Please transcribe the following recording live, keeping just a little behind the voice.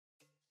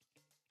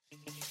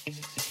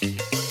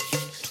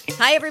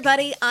Hi,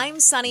 everybody.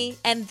 I'm Sunny,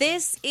 and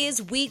this is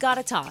We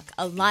Gotta Talk,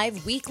 a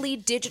live weekly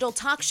digital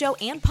talk show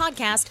and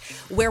podcast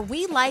where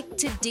we like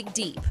to dig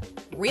deep.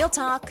 Real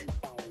talk,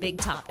 big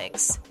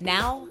topics.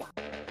 Now,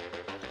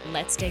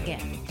 let's dig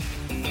in.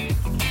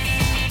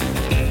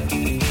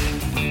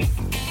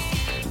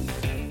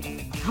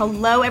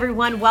 Hello,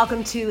 everyone.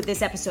 Welcome to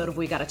this episode of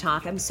We Gotta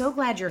Talk. I'm so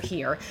glad you're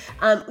here.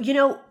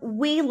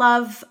 We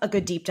love a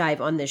good deep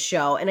dive on this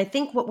show. And I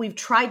think what we've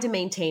tried to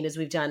maintain is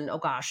we've done,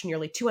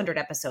 nearly 200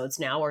 episodes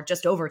now, or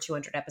just over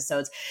 200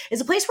 episodes,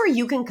 is a place where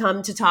you can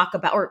come to talk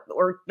about,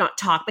 or not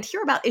talk, but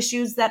hear about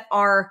issues that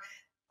are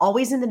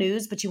always in the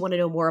news, but you want to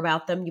know more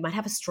about them. You might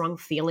have a strong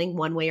feeling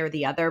one way or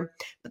the other.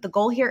 But the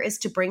goal here is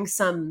to bring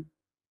some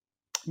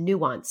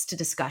nuance to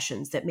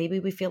discussions that maybe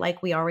we feel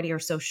like we already are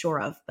so sure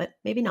of, but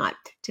maybe not.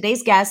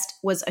 Today's guest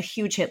was a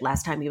huge hit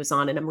last time he was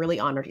on, and I'm really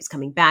honored he's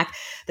coming back.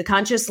 The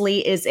Conscious Lee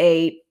is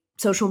a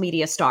social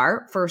media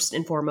star, first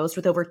and foremost,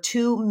 with over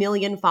 2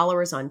 million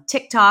followers on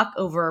TikTok,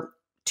 over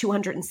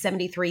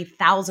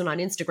 273,000 on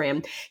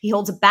Instagram. He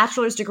holds a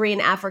bachelor's degree in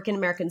African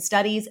American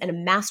Studies and a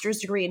master's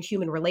degree in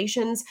Human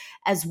Relations,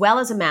 as well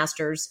as a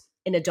master's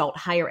in adult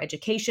higher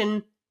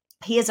education.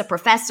 He is a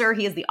professor.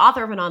 He is the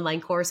author of an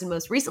online course and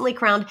most recently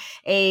crowned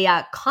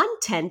a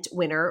content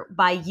winner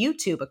by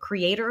YouTube, a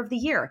Creator of the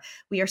Year.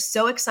 We are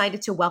so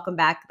excited to welcome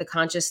back the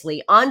Conscious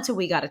Lee onto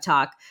We Gotta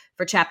Talk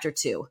for Chapter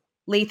 2.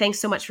 Lee, thanks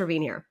so much for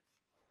being here.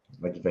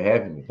 Thank you for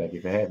having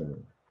me.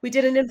 We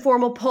did an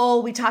informal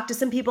poll. We talked to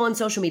some people on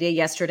social media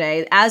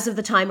yesterday. As of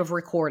the time of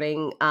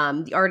recording,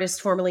 the artist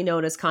formerly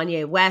known as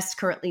Kanye West,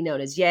 currently known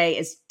as Ye,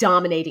 is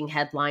dominating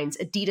headlines.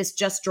 Adidas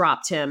just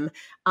dropped him,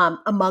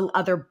 among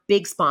other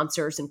big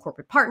sponsors and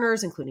corporate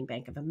partners, including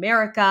Bank of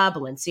America,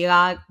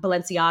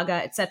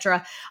 Balenciaga,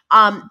 etc.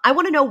 I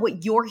want to know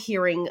what you're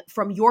hearing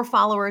from your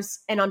followers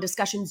and on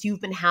discussions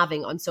you've been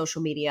having on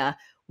social media,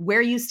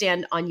 where you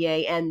stand on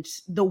Ye and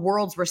the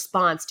world's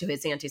response to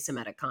his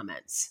anti-Semitic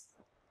comments.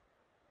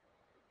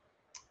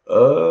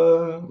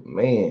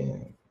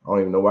 Man, I don't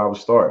even know where I would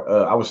start.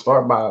 I would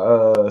start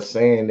by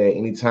saying that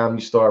anytime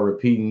you start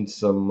repeating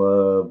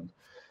some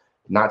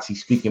Nazi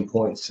speaking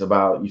points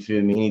about, you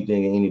feel me,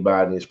 anything and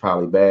anybody is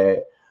probably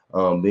bad.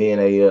 Being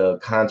a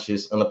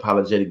conscious,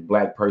 unapologetic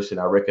Black person,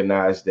 I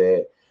recognize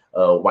that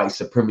white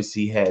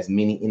supremacy has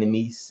many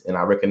enemies, and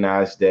I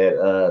recognize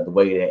that the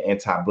way that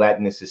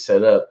anti-Blackness is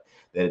set up,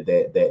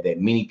 that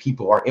many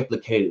people are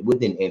implicated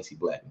within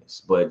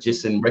anti-Blackness. But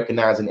just in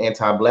recognizing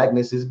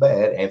anti-Blackness is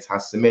bad,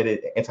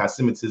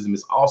 anti-Semitism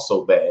is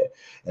also bad.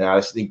 And I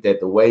just think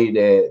that the way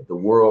that the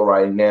world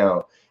right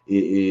now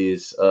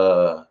is,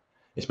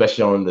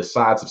 especially on the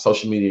sides of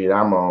social media that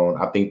I'm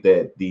on, I think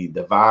that the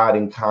divide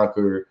and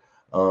conquer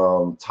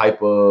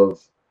type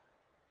of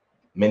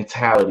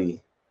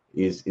mentality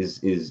is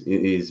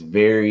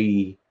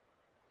very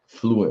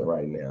fluent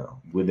right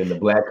now within the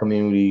Black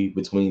community,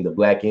 between the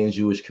Black and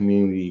Jewish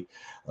community.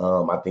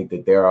 I think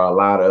that there are a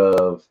lot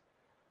of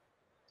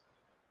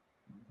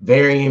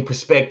varying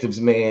perspectives,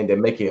 man, that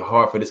make it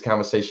hard for this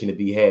conversation to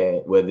be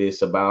had, whether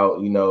it's about,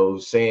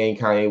 saying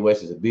Kanye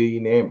West is a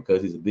billionaire,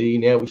 because he's a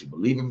billionaire, we should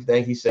believe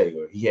everything he say,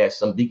 or he has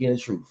some beacon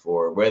of truth,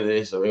 or whether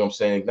it's,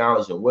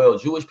 acknowledging, well,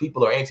 Jewish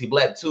people are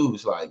anti-Black too.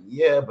 It's like,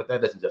 yeah, but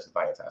that doesn't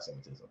justify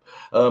anti-Semitism.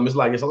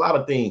 It's a lot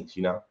of things,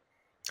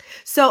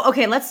 So,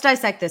 okay, let's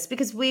dissect this,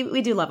 because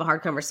we do love a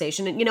hard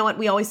conversation. And you know what?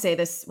 We always say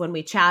this when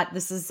we chat.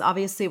 This is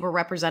obviously, we're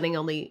representing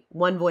only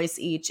one voice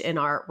each in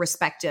our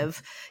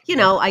respective,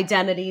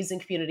 identities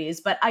and communities.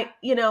 But I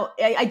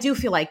do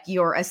feel like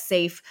you're a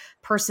safe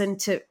person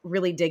to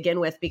really dig in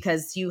with,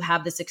 because you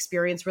have this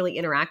experience really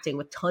interacting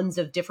with tons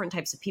of different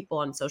types of people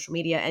on social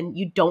media, and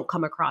you don't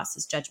come across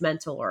as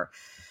judgmental or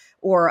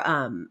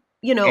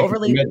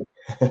overly.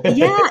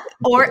 Yeah.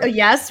 Or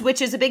yes, which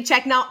is a big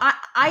check. Now,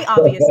 I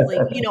obviously,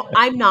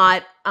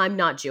 I'm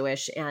not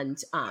Jewish. And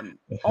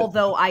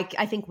although I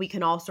think we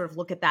can all sort of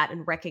look at that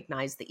and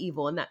recognize the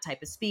evil in that type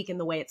of speak, and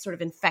the way it sort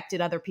of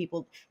infected other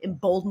people,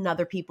 emboldened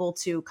other people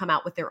to come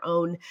out with their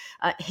own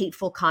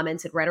hateful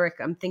comments and rhetoric.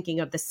 I'm thinking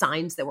of the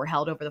signs that were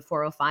held over the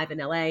 405 in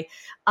LA.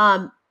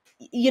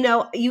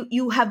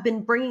 You have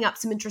been bringing up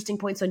some interesting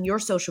points on your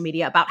social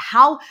media about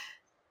how,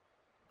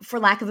 for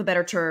lack of a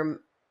better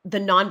term, the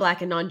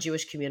non-Black and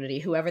non-Jewish community,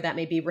 whoever that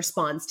may be,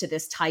 responds to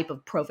this type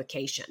of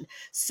provocation.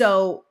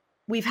 So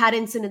we've had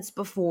incidents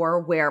before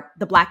where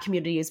the Black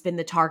community has been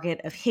the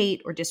target of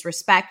hate or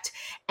disrespect,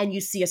 and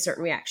you see a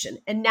certain reaction.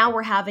 And now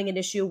we're having an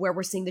issue where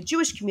we're seeing the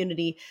Jewish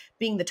community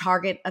being the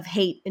target of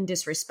hate and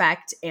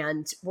disrespect,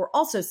 and we're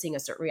also seeing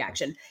a certain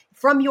reaction.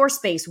 From your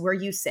space where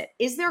you sit,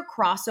 is there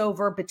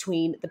crossover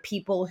between the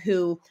people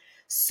who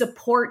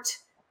support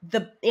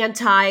the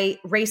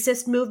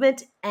anti-racist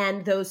movement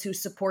and those who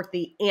support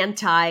the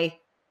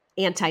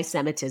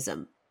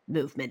anti-Semitism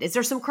movement? Is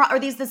there some are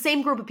these the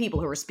same group of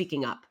people who are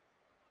speaking up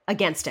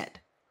against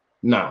it?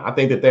 No, I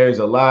think that there's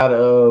a lot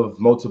of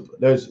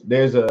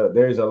there's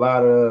a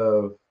lot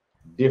of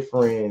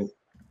different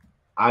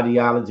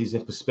ideologies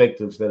and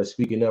perspectives that are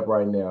speaking up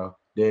right now.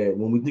 that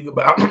when we think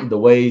about the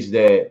ways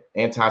that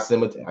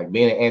anti-Semitic, like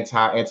being an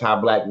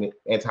anti-black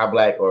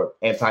or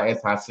anti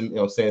you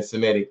know, saying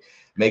Semitic,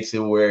 makes it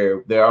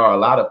where there are a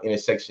lot of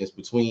intersections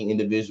between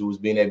individuals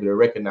being able to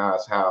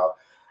recognize how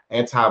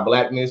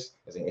anti-blackness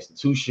as an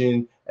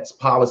institution, as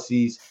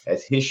policies,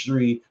 as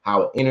history,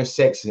 how it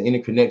intersects and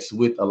interconnects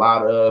with a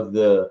lot of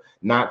the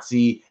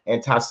Nazi,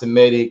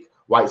 anti-Semitic,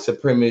 white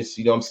supremacist,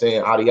 you know what I'm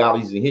saying,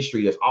 ideologies and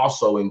history that's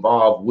also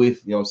involved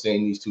with, you know what I'm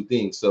saying, these two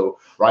things. So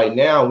right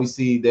now we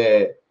see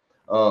that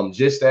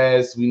just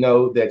as we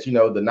know that, you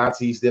know, the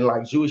Nazis didn't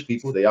like Jewish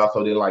people, they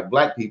also didn't like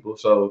black people.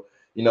 So,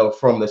 you know,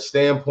 from the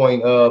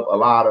standpoint of a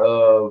lot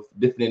of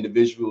different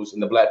individuals in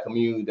the black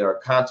community that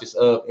are conscious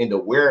of and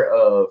aware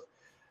of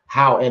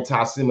how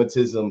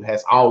anti-Semitism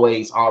has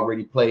always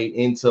already played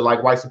into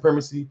like white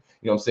supremacy, you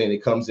know what I'm saying?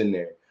 It comes in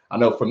there. I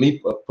know for me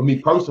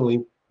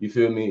personally, you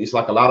feel me? It's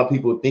like a lot of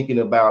people thinking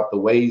about the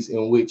ways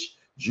in which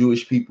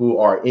Jewish people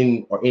are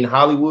in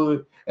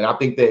Hollywood. And I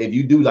think that if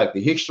you do like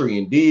the history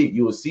and dig,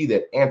 you will see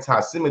that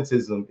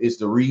anti-Semitism is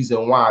the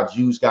reason why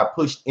Jews got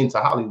pushed into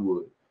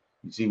Hollywood.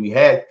 You see, we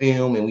had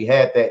film and we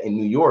had that in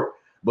New York,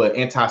 but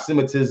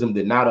anti-Semitism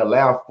did not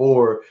allow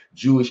for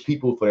Jewish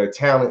people, for their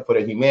talent, for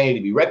their humanity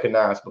to be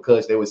recognized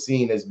because they were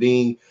seen as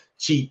being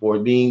cheap or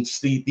being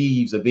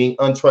thieves or being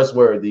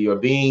untrustworthy or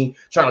being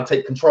trying to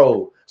take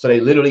control. So they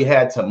literally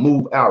had to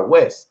move out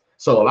west.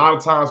 So a lot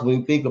of times when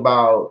we think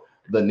about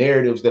the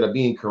narratives that are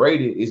being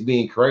created, is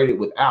being created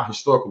without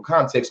historical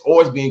context,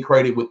 or it's being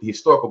created with the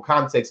historical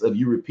context of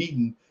you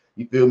repeating,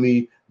 you feel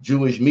me,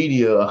 Jewish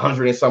media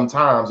 100 and some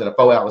times in a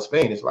 4-hour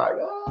span. It's like,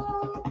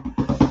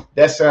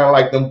 that sound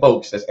like them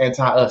folks that's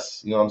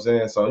anti-us, you know what I'm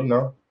saying? So, you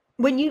know.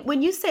 When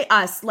you say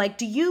us, like,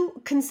 do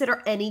you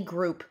consider any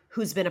group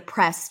who's been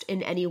oppressed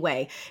in any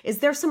way? Is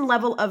there some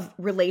level of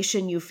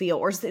relation you feel,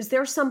 or is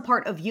there some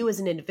part of you as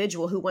an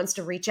individual who wants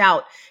to reach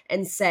out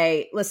and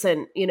say,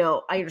 listen, you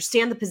know, I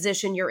understand the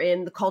position you're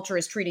in, the culture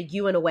has treated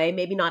you in a way,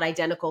 maybe not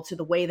identical to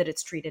the way that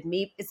it's treated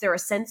me. Is there a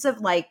sense of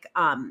like,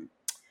 I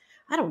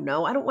don't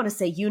know, I don't want to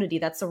say unity,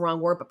 that's the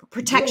wrong word, but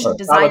protection,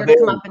 desire to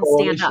come up and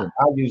stand up?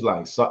 I use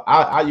like, so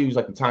I use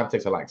like the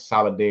context of like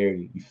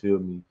solidarity, you feel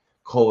me?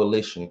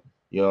 Coalition.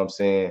 You know what I'm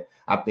saying?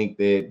 I think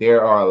that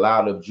there are a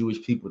lot of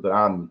Jewish people that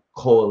I'm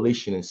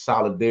coalition and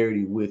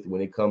solidarity with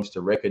when it comes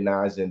to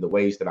recognizing the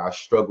ways that our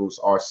struggles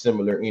are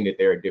similar in that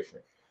they're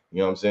different. You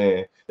know what I'm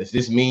saying? Does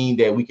this mean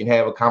that we can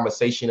have a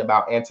conversation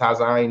about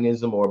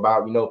anti-Zionism or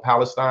about, you know,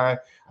 Palestine?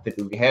 I think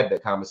that we can have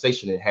that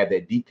conversation and have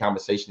that deep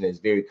conversation that's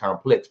very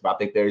complex. But I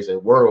think there's a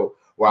world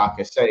where I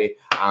can say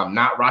I'm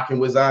not rocking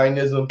with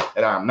Zionism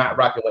and I'm not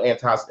rocking with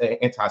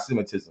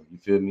anti-Semitism. You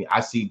feel me?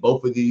 I see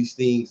both of these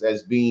things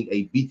as being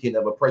a beacon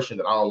of oppression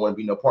that I don't want to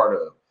be no part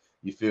of.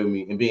 You feel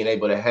me? And being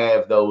able to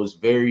have those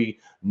very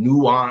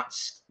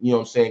nuanced, you know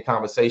what I'm saying,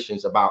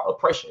 conversations about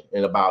oppression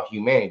and about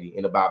humanity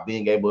and about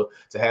being able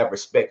to have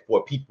respect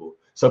for people.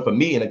 So for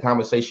me, in a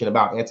conversation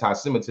about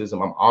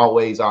anti-Semitism, I'm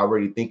always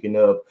already thinking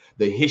of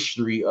the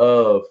history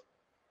of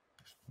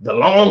the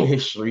long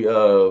history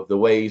of the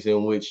ways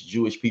in which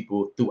Jewish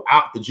people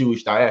throughout the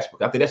Jewish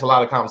diaspora. I think that's a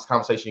lot of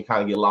conversation you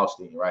kind of get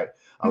lost in, right?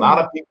 A lot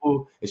of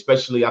people,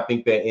 especially I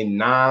think that in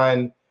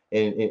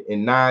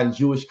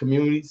non-Jewish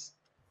communities,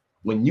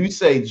 when you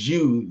say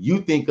Jew,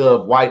 you think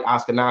of white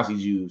Ashkenazi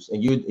Jews,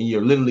 and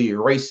you're literally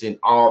erasing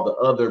all the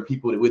other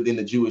people within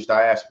the Jewish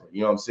diaspora.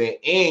 You know what I'm saying?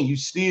 And you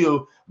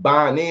still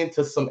buying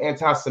into some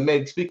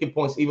anti-Semitic speaking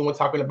points, even when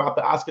talking about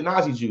the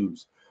Ashkenazi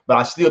Jews. But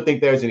I still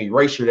think there's an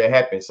erasure that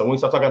happens. So when we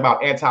start talking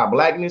about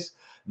anti-blackness,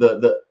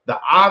 the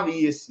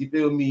obvious, you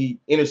feel me,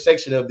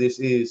 intersection of this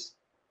is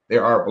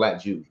there are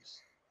black Jews.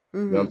 You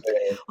know what I'm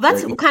saying? Well,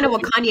 that's kind of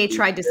what Kanye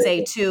tried to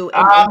say too.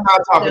 I'm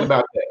not talking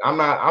about that. I'm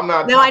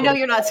not. No, I know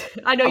you're not.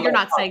 I know you're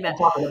not saying that. I'm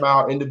talking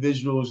about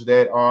individuals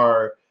that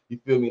are, you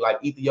feel me, like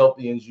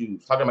Ethiopian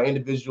Jews. Talking about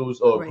individuals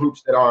or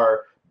groups that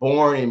are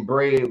born and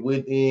bred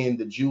within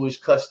the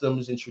Jewish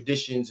customs and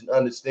traditions and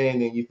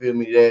understanding. You feel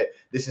me, that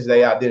this is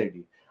their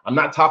identity. I'm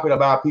not talking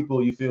about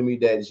people, you feel me,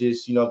 that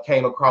just, you know,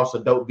 came across a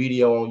dope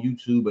video on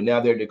YouTube and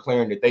now they're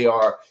declaring that they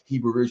are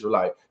Hebrew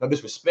Israelite. No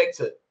disrespect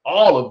to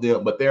all of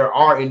them, but there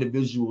are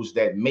individuals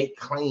that make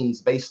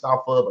claims based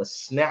off of a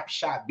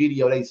snapshot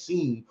video they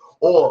seen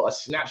or a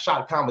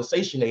snapshot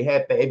conversation they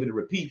had to able to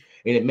repeat,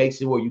 and it makes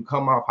it where you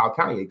come off how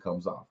Kanye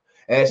comes off,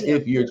 as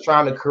if you're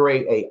trying to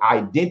create a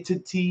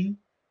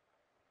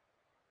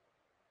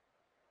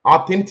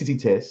authenticity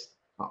test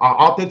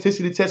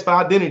for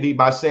identity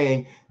by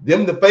saying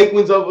them the fake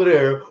ones over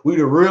there, we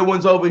the real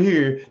ones over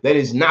here. That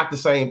is not the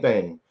same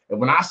thing. And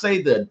when I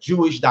say the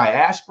Jewish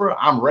diaspora,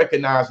 I'm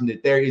recognizing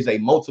that there is a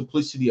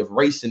multiplicity of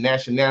race and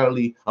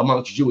nationality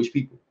amongst Jewish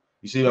people.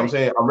 You see what I'm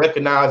saying? I'm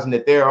recognizing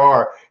that there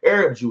are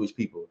Arab Jewish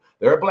people,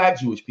 there are Black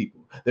Jewish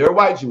people, there are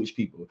white Jewish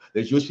people,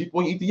 there's Jewish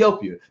people in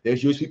Ethiopia,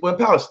 there's Jewish people in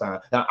Palestine.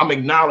 Now, I'm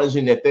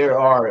acknowledging that there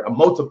are a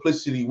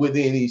multiplicity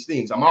within these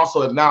things. I'm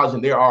also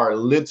acknowledging there are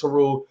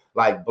literal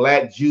like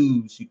Black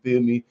Jews, you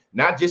feel me?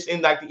 Not just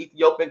in like the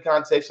Ethiopian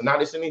context, or not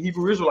just in the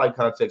Hebrew Israelite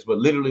context, but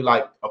literally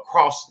like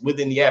across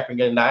within the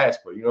African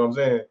diaspora. You know what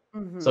I'm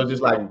saying? So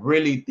just like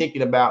really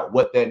thinking about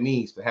what that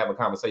means to have a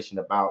conversation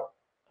about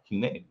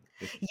humanity.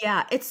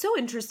 Yeah, it's so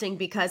interesting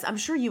because I'm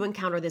sure you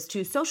encounter this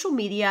too. Social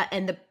media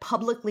and the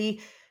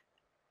publicly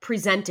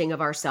presenting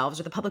of ourselves,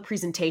 or the public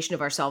presentation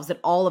of ourselves that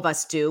all of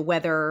us do,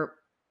 whether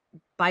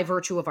by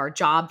virtue of our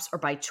jobs or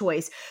by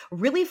choice,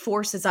 really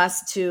forces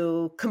us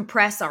to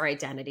compress our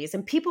identities.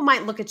 And people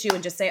might look at you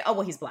and just say, oh,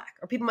 well, he's Black.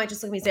 Or people might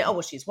just look at me and say, oh,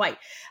 well, she's white.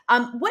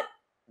 What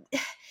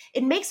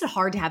it makes it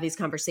hard to have these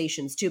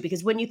conversations too,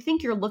 because when you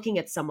think you're looking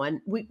at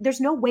someone, there's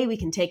no way we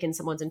can take in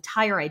someone's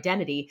entire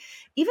identity,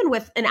 even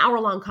with an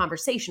hour-long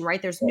conversation,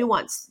 right? There's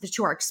nuance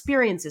to our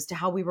experiences, to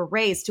how we were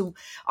raised, to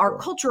our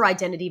culture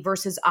identity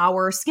versus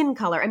our skin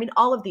color. I mean,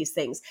 all of these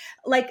things.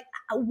 Like,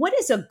 what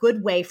is a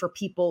good way for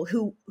people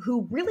who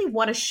really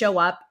want to show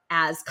up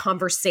as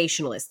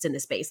conversationalists in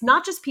this space,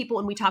 not just people,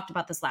 and we talked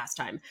about this last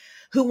time,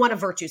 who want a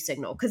virtue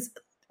signal? Because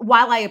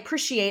while I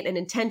appreciate an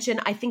intention,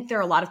 I think there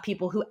are a lot of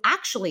people who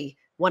actually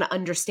want to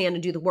understand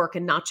and do the work,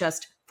 and not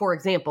just, for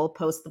example,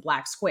 post the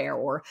black square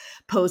or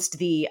post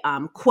the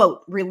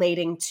quote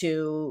relating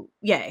to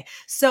yay.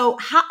 So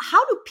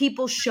how do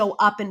people show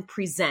up and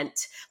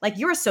present? Like,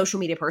 you're a social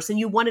media person,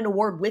 you won an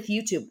award with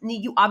YouTube.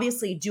 You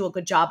obviously do a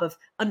good job of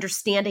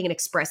understanding and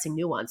expressing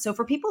nuance. So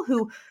for people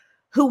who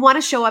want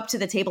to show up to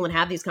the table and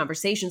have these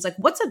conversations, like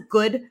what's a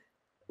good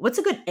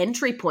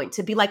entry point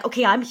to be like,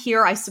 okay, I'm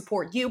here, I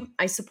support you,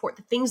 I support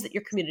the things that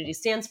your community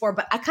stands for,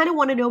 but I kind of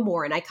want to know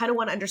more, and I kind of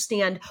want to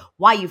understand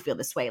why you feel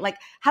this way. Like,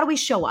 how do we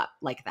show up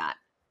like that?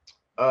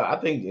 I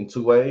think in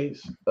two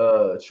ways.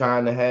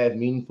 Trying to have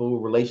meaningful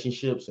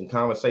relationships and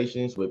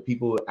conversations with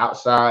people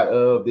outside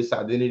of this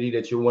identity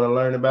that you want to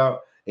learn about,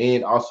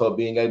 and also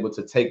being able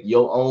to take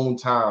your own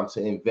time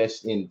to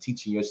invest in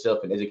teaching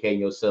yourself and educating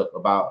yourself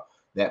about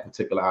that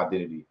particular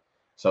identity.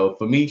 So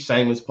for me,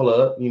 shameless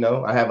plug,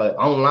 I have an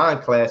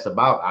online class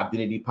about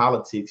identity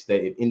politics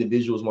that if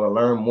individuals want to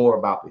learn more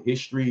about the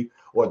history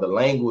or the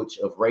language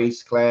of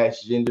race,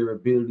 class, gender,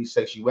 ability,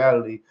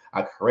 sexuality,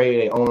 I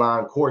created an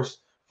online course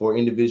for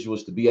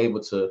individuals to be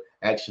able to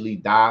actually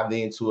dive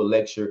into a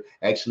lecture,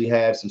 actually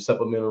have some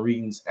supplemental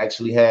readings,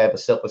 actually have a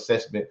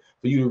self-assessment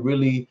for you to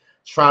really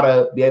try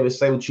to be able to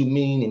say what you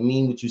mean and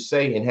mean what you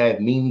say, and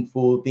have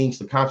meaningful things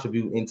to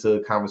contribute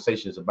into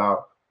conversations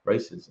about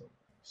racism,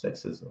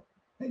 sexism,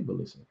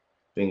 ableism,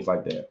 things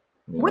like that.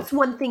 What's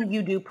one thing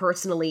you do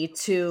personally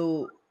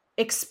to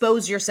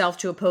expose yourself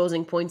to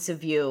opposing points of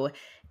view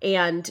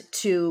and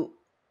to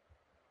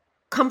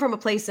come from a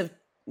place of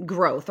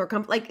growth, or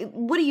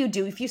what do you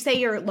do if you say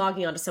you're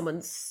logging onto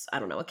someone's, I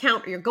don't know,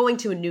 account, or you're going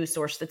to a news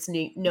source that's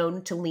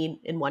known to lean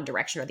in one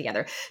direction or the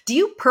other? Do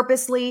you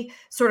purposely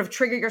sort of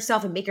trigger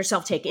yourself and make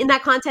yourself take in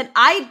that content?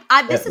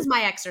 This is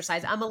my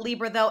exercise. I'm a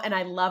Libra though, and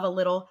I love a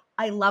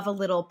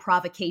little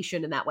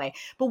provocation in that way.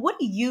 But what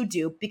do you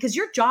do? Because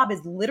your job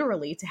is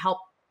literally to help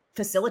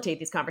facilitate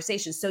these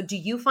conversations. So do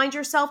you find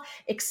yourself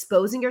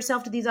exposing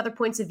yourself to these other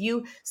points of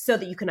view so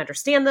that you can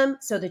understand them,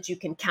 so that you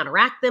can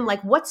counteract them?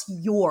 Like, what's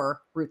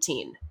your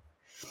routine?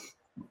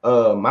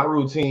 My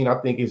routine, I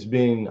think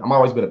I'm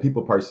always been a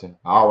people person.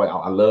 I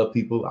love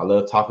people. I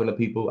love talking to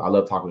people. I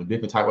love talking to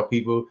different type of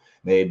people,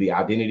 maybe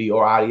identity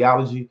or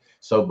ideology.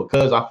 So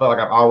because I feel like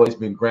I've always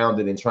been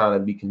grounded in trying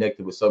to be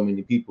connected with so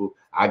many people,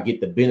 I get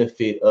the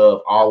benefit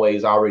of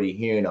always already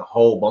hearing a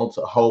whole bunch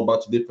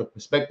of different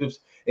perspectives.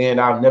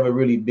 And I've never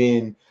really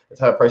been the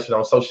type of person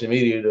on social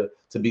media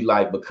to be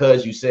like,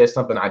 because you said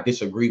something I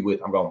disagree with,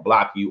 I'm gonna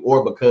block you,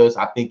 or because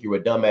I think you're a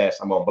dumbass,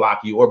 I'm gonna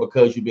block you, or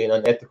because you're being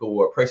unethical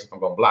or oppressive, I'm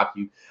gonna block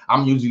you.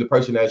 I'm usually the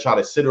person that try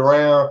to sit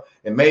around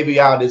and maybe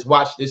I'll just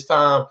watch this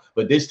time,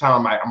 but this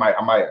time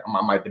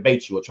I might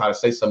debate you or try to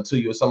say something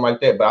to you or something like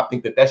that. But I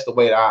think that's the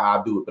way that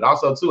I do it. But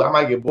also too, I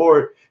might get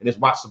bored and just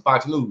watch some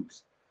Fox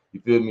News.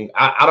 You feel me?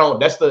 I don't.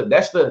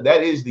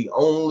 That is the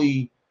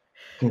only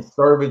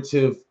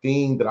conservative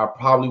thing that I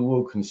probably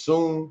will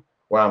consume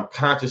where I'm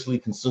consciously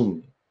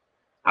consuming.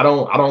 I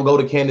don't go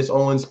to Candace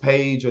Owens'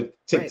 page or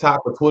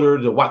TikTok or Twitter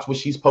to watch what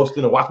she's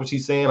posting or watch what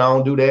she's saying. I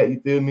don't do that. You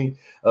feel me?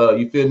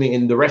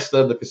 And the rest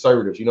of the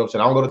conservatives, you know what I'm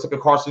saying? I don't go to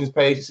Tucker Carlson's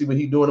page to see what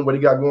he's doing and what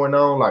he got going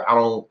on. Like I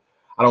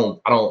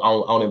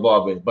don't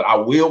involve in it. But I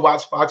will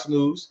watch Fox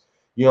News.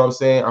 You know what I'm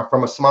saying? I'm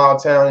from a small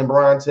town in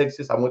Bryan,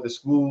 Texas. I went to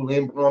school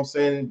in, you know what I'm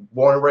saying,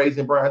 born and raised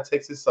in Bryan,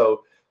 Texas.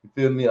 So you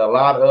feel me? A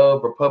lot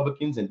of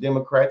Republicans and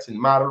Democrats and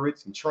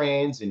moderates and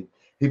trans and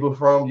people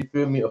from, you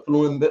feel me,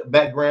 affluent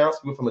backgrounds,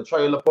 people from the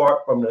trailer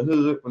park, from the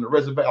hood, from the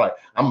reservation. Like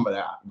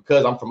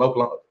because I'm from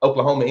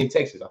Oklahoma and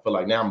Texas, I feel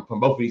like now I'm from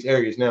both of these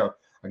areas now.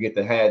 I get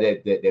to have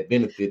that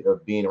benefit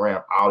of being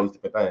around all these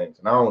different things.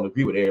 And I don't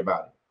agree with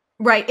everybody.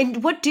 Right.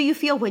 And what do you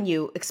feel when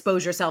you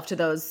expose yourself to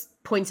those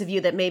points of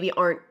view that maybe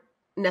aren't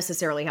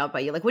necessarily held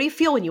by you? Like, what do you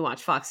feel when you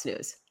watch Fox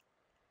News?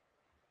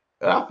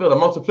 I feel a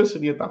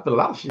multiplicity. I feel a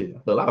lot of shit. I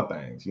feel a lot of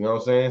things. You know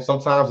what I'm saying?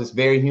 Sometimes it's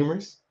very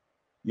humorous.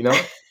 You know,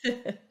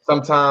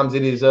 sometimes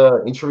it is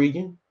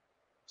intriguing.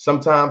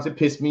 Sometimes it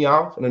pissed me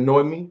off and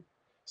annoyed me.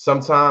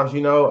 Sometimes,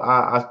 you know,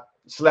 I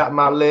slap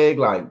my leg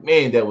like,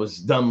 man, that was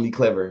dumbly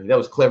clever. That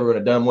was clever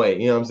in a dumb way.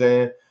 You know what I'm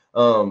saying?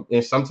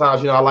 And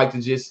sometimes, I like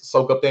to just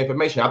soak up the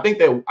information. I think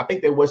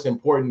that what's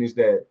important is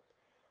that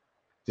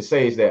to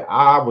say is that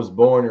I was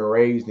born and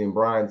raised in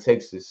Bryan,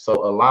 Texas.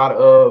 So a lot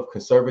of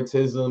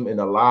conservatism and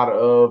a lot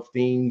of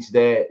things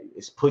that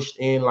is pushed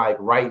in like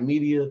right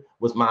media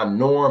was my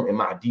norm and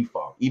my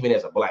default, even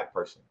as a black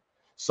person.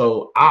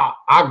 So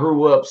I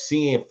grew up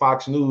seeing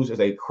Fox News as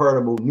a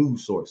credible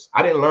news source.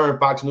 I didn't learn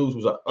Fox News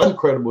was an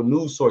uncredible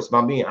news source, if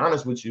I'm being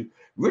honest with you,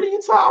 really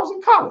until I was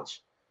in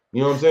college.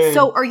 You know what I'm saying?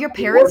 So are your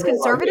parents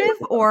conservative,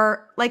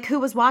 or like who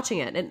was watching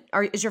it? And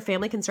is your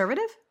family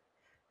conservative?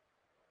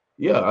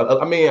 Yeah,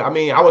 I mean,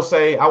 I would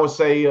say,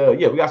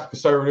 yeah, we got some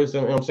conservatives,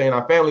 you know what I'm saying,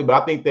 our family,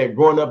 but I think that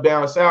growing up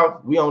down the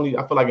South, I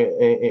feel like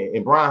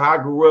in Bryan, how I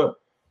grew up,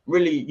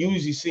 really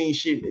usually seeing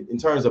shit in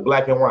terms of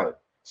black and white.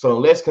 So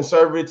unless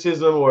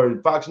conservatism or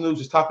Fox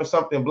News is talking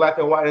something black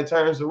and white in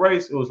terms of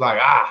race, it was like,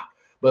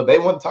 but they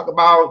want to talk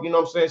about, you know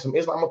what I'm saying, some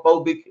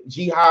Islamophobic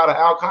jihad or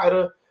Al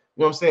Qaeda.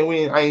 You know what I'm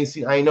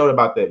saying? I ain't know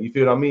about that. You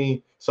feel what I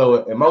mean?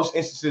 So in most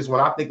instances, when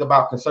I think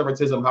about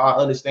conservatism, how I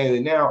understand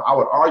it now, I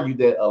would argue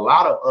that a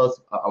lot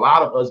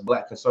of us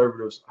black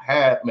conservatives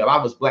a lot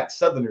of us black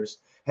Southerners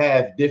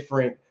have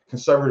different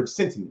conservative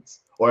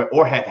sentiments,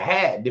 or have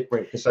had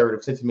different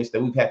conservative sentiments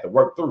that we've had to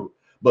work through.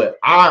 But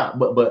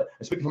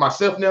speaking for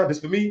myself now, this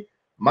for me,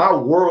 my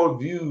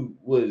worldview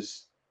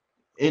was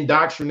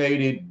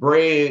indoctrinated,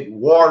 bred,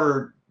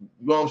 watered,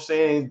 you know what I'm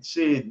saying?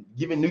 Shit,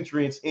 giving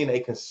nutrients in a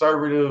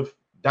conservative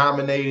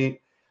dominated,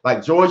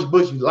 like George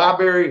Bush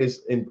library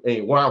is in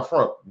where I'm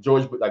from.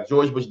 George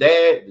Bush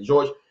dad,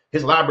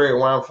 his library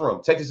where I'm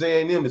from. Texas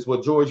A&M is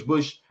what George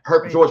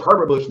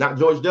Herbert Bush, not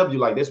George W.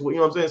 Like that's what, you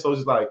know what I'm saying? So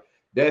it's like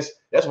that's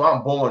where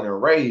I'm born and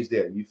raised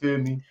there. You feel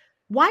me?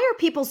 Why are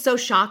people so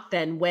shocked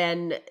then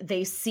when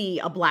they see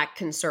a black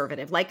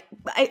conservative? Like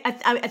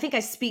I think I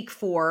speak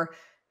for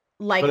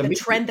like the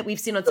trend that we've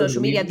seen on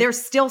social media.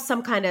 There's still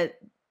some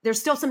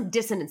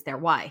dissonance there.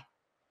 Why?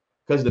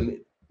 Because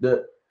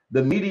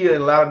the media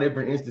in a lot of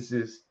different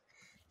instances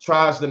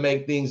tries to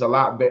make things a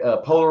lot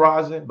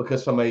polarizing,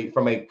 because from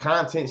a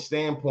content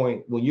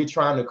standpoint, when you're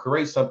trying to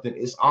create something,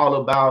 it's all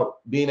about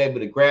being able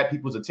to grab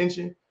people's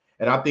attention.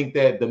 And I think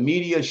that the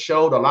media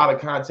showed a lot of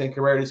content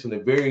creators from the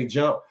very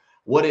jump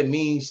what it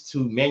means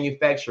to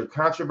manufacture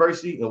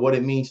controversy and what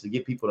it means to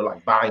get people to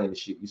like buy into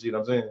shit. You see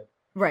what I'm saying?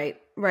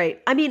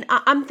 Right. I mean,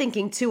 I'm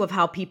thinking too of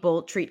how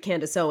people treat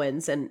Candace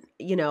Owens, and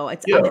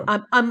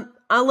I'm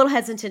a little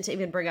hesitant to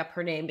even bring up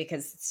her name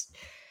because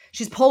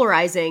she's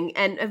polarizing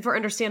and for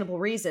understandable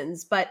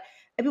reasons. But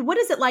I mean, what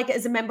is it like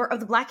as a member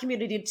of the black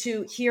community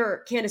to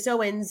hear Candace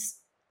Owens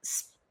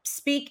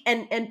speak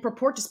and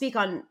purport to speak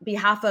on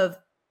behalf of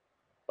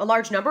a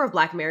large number of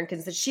black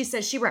Americans that she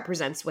says she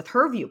represents with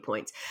her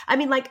viewpoints? I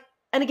mean, like,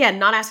 and again,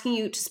 not asking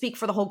you to speak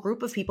for the whole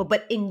group of people,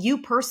 but in you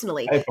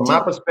personally. Hey, from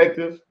my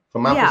perspective,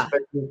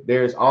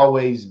 there's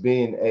always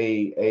been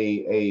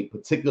a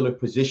particular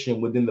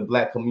position within the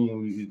black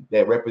community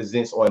that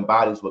represents or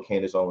embodies what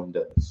Candace Owens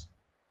does.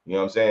 You know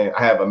what I'm saying?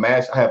 I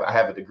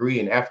have a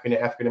degree in African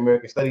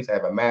American studies. I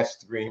have a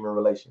master's degree in human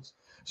relations.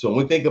 So when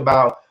we think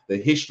about the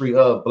history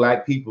of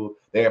black people,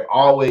 there have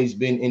always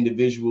been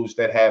individuals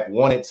that have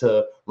wanted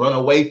to run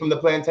away from the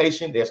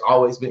plantation. There's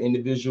always been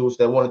individuals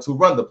that wanted to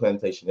run the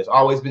plantation. There's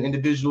always been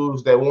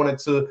individuals that wanted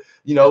to,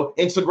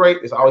 integrate.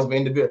 There's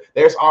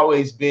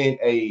always been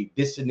a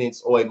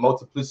dissonance or a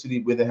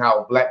multiplicity within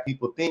how black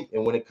people think.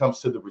 And when it comes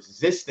to the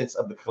resistance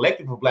of the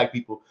collective of black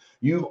people,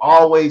 you've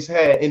always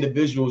had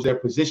individuals that are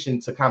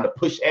positioned to kind of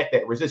push at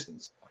that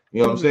resistance.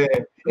 You know what I'm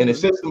saying? In a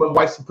system of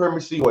white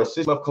supremacy or a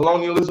system of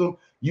colonialism,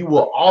 you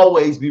will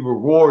always be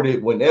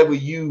rewarded whenever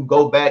you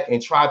go back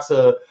and try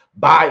to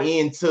buy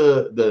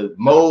into the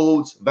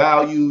modes,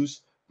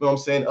 values, you know what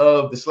I'm saying,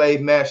 of the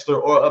slave master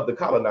or of the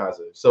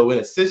colonizer. So in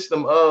a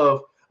system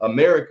of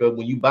America,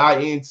 when you buy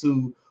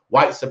into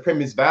white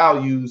supremacist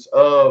values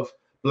of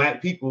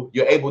black people,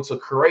 you're able to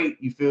create,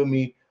 you feel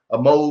me, a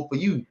mode for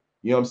you.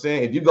 You know what I'm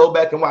saying? If you go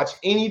back and watch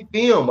any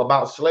film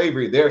about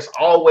slavery, there's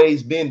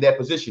always been that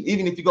position.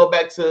 Even if you go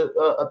back to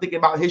thinking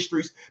about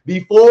histories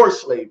before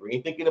slavery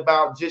and thinking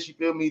about just, you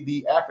feel me,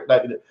 the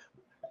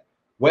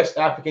West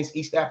Africans,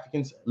 East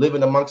Africans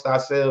living amongst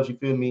ourselves, you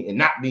feel me, and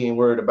not being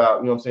worried about,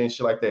 you know what I'm saying,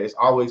 shit like that. It's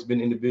always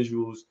been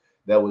individuals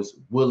that was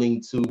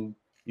willing to,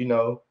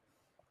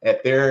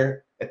 at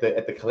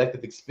the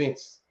collective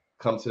expense,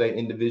 come to that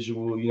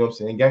individual, you know what I'm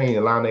saying, gain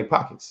and line their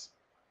pockets.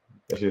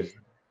 That's just.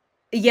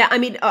 Yeah, I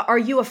mean, are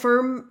you a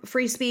firm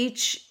free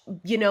speech,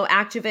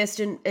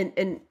 activist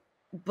and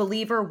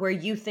believer where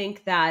you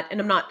think that, and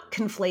I'm not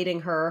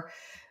conflating her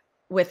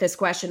with this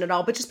question at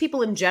all, but just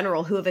people in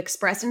general who have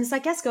expressed, and this I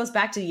guess goes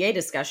back to the Ye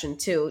discussion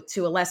too,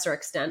 to a lesser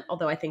extent,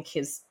 although I think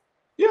his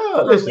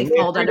fall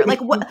under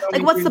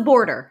what's the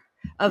border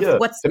of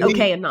what's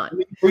okay and not?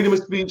 Freedom of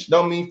speech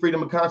don't mean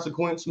freedom of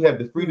consequence. You have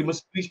the freedom of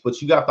speech,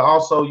 but you got to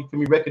also, you can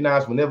be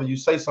recognized whenever you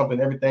say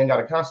something, everything got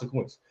a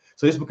consequence.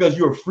 So it's because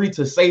you're free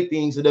to say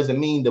things, it doesn't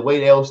mean the way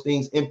those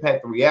things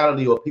impact the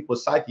reality or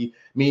people's psyche,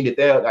 mean that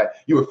they're like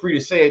you were free to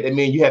say it. That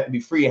means you have to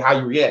be free in how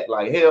you react.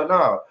 Like, hell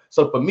no.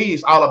 So for me,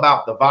 it's all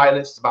about the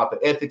violence, it's about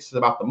the ethics, it's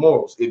about the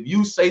morals. If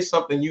you say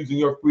something using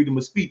your freedom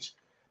of speech,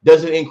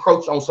 does it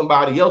encroach on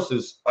somebody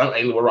else's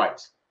unalienable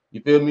rights? You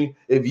feel me?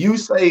 If you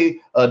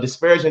say a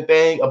disparaging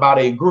thing about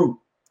a group,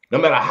 no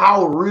matter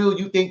how real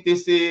you think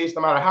this is,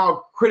 no matter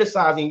how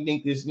criticizing you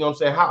think this, you know what I'm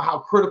saying, how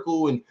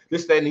critical and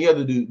this, that, and the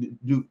other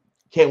do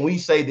can we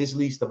say this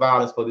leads to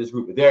violence for this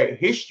group? If there a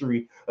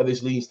history of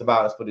this leads to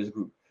violence for this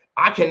group.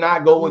 I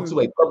cannot go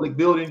into a public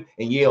building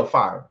and yell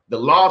fire. The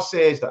law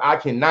says that I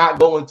cannot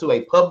go into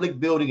a public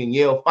building and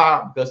yell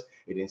fire because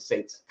it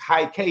incites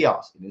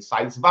chaos, it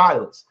incites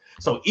violence.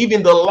 So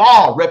even the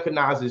law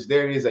recognizes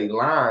there is a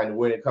line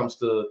when it comes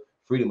to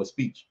freedom of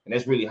speech. And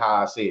that's really how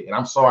I say it. And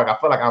I'm sorry, I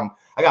feel like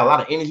I got a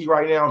lot of energy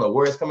right now. I don't know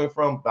where it's coming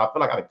from, but I feel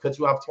like I cut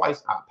you off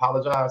twice. I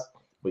apologize.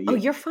 But yeah. Oh,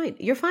 you're fine.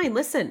 You're fine.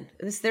 Listen,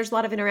 there's a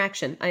lot of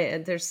interaction.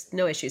 There's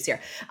no issues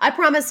here. I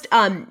promised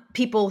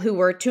people who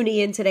were tuning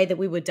in today that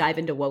we would dive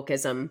into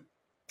wokeism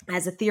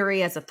as a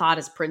theory, as a thought,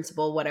 as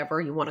principle, whatever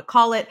you want to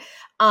call it.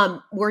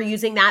 We're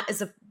using that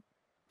as a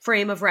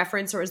frame of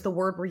reference, or as the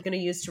word we're going to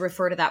use to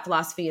refer to that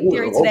philosophy and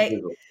theory today.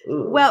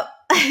 Well,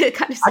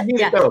 kind of,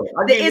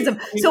 the ism.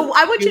 So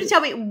I want you to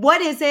tell me,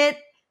 what is it?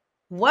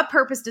 What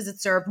purpose does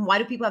it serve? And why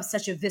do people have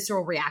such a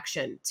visceral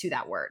reaction to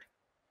that word?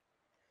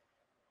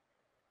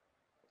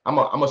 I'm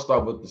gonna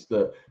start with this.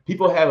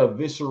 People have a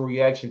visceral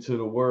reaction to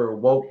the word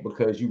woke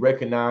because you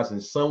recognize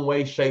in some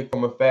way, shape,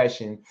 form, or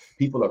fashion,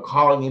 people are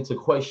calling into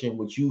question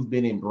what you've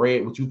been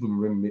bred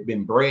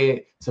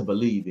to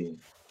believe in.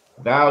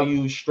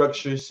 Values,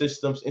 structures,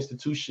 systems,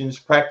 institutions,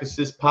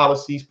 practices,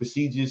 policies,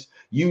 procedures.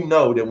 You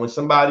know that when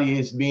somebody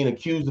is being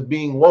accused of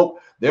being woke,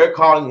 they're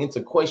calling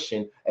into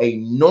question a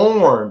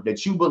norm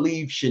that you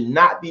believe should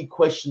not be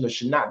questioned or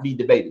should not be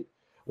debated.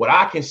 What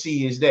I can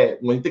see is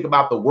that when you think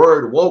about the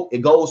word woke, it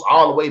goes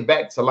all the way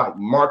back to like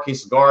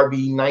Marcus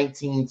Garvey,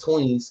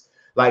 1920s,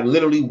 like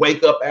literally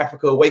wake up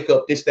Africa, wake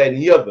up this, that,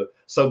 and the other.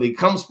 So it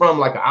comes from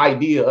like an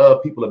idea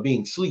of people are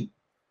being asleep.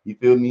 You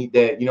feel me?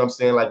 That, you know what I'm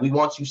saying? Like, we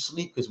want you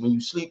sleep because when you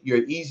sleep,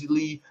 you're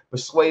easily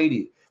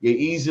persuaded. You're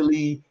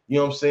easily, you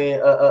know what I'm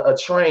saying,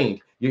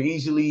 trained. You're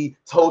easily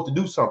told to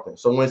do something.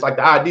 So when it's like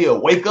the idea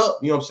of wake up,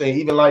 you know what I'm saying?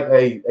 Even like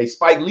a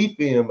Spike Lee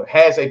film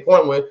has a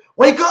point where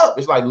wake up.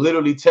 It's like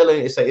literally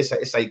telling,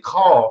 it's a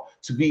call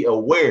to be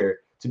aware,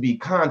 to be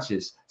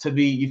conscious, to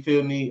be, you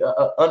feel me,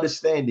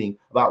 understanding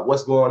about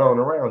what's going on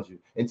around you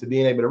and to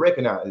being able to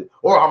recognize it.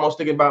 Or almost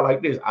thinking about it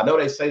like this. I know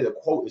they say the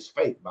quote is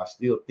fake, but I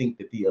still think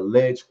that the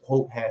alleged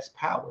quote has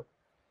power.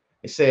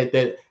 It said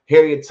that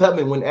Harriet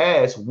Tubman, when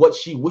asked what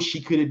she wished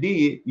she could have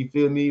did, you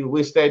feel me,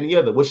 with that and the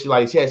other,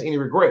 she has any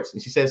regrets.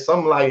 And she said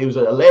something like, it was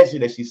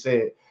alleged that she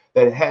said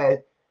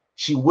that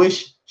she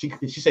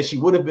said she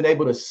would have been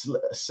able to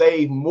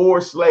save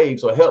more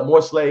slaves or help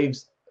more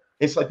slaves.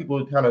 It's like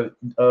people kind of,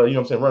 you know what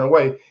I'm saying, run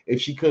away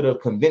if she could have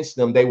convinced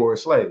them they were a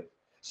slave.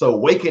 So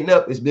waking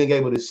up is being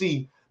able to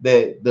see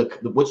that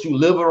what you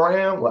live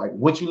around,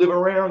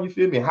 you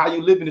feel me, how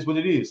you living is what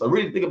it is. So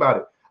really think about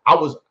it.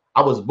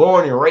 I was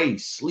born and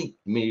raised sleep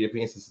in many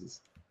different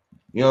instances.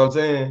 You know what I'm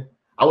saying?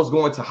 I was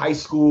going to high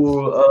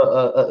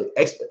school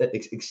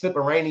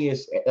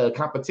extemporaneous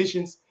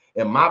competitions,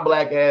 and my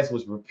black ass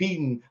was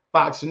repeating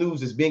Fox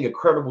News as being a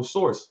credible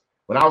source.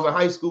 When I was in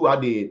high school, I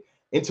did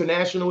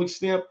international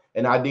extemp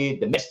and I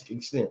did domestic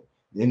extemp.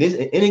 And this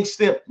in extemp,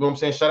 you know what I'm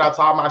saying? Shout out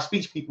to all my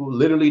speech people.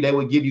 Literally, they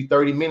would give you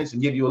 30 minutes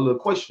and give you a little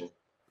question.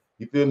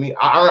 You feel me?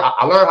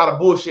 I learned how to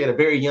bullshit at a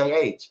very young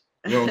age.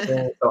 You know what I'm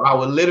saying? So I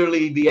would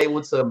literally be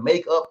able to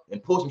make up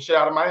and pull some shit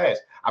out of my ass.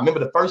 I remember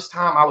the first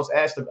time I was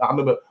asked, I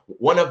remember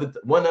one of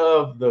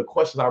the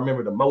questions I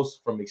remember the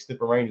most from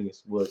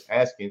extemporaneous was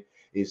asking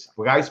is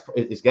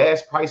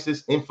gas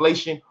prices,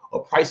 inflation,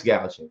 or price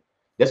gouging?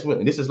 That's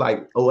when, this is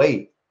like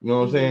 08, you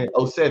know what I'm saying?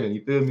 07,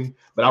 you feel me?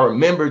 But I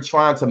remember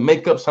trying to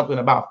make up something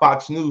about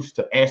Fox News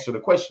to answer the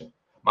question.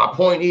 My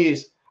point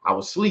is, I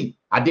was asleep.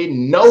 I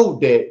didn't know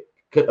that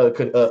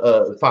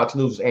Fox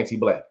News was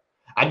anti-black.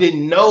 I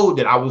didn't know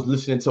that I was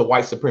listening to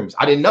white supremacists.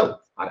 I didn't know.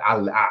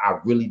 I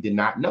really did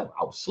not know.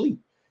 I was asleep.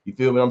 You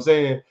feel what I'm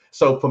saying?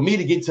 So for me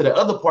to get to the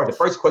other part, the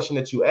first question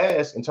that you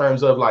asked in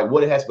terms of like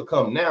what it has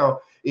become now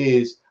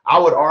is, I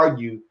would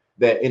argue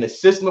that in a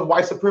system of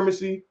white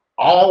supremacy,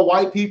 all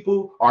white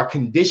people are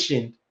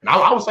conditioned. And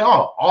I would say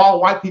all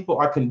white people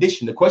are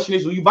conditioned. The question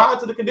is, will you buy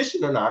into the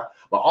condition or not?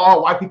 But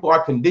all white people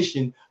are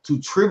conditioned to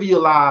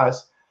trivialize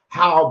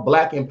how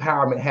black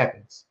empowerment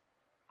happens.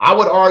 I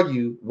would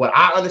argue what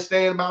I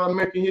understand about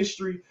American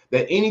history,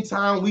 that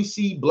anytime we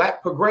see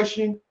black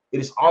progression, it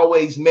is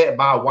always met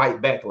by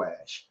white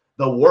backlash.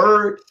 The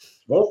word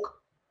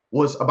woke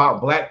was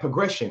about black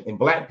progression and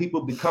black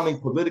people becoming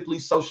politically,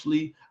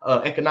 socially,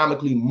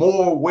 economically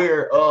more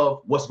aware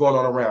of what's going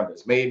on around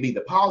us. May it be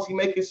the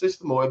policymaking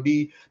system or it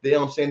be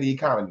the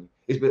economy.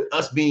 It's been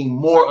us being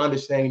more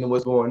understanding of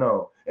what's going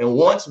on. And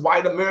once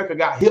white America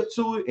got hip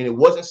to it, and it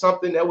wasn't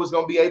something that was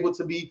going to be able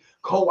to be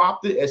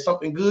co-opted as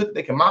something good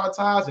they can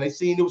monetize, and they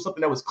seen it was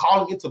something that was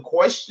calling into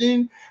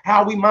question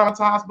how we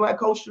monetize Black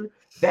culture,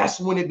 that's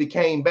when it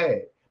became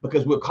bad,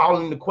 because we're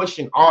calling into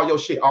question all your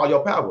shit, all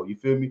your power. You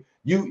feel me?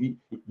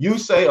 You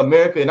say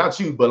America, not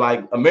you, but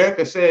like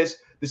America says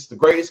this is the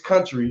greatest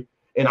country,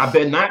 and I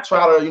better not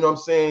try to, you know what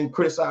I'm saying,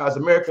 criticize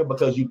America,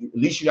 because at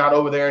least you're not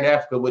over there in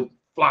Africa with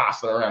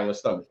flies around your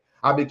stomach.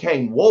 I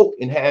became woke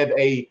and have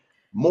a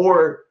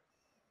more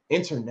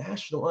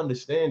international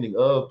understanding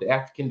of the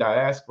African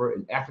diaspora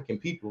and African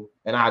people,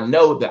 and I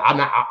know that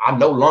I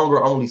no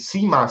longer only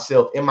see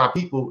myself and my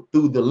people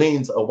through the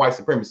lens of white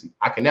supremacy.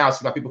 I can now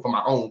see my people for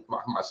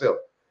myself.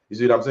 You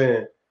see what I'm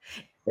saying?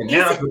 And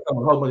now it's become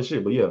a whole bunch of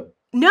shit. But yeah.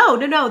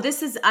 No.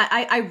 This is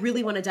I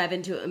really want to dive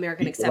into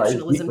American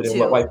exceptionalism too.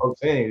 What white folks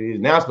saying it is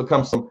now. It's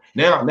become some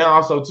now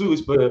also too.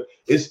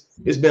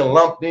 It's been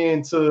lumped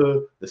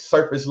into the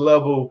surface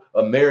level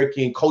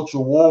American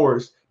cultural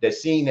wars that's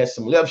seen as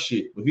some left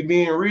shit. If you're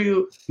being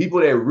real,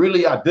 people that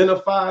really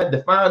define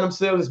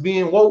themselves as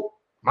being woke,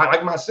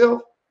 like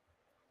myself,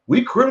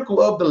 we critical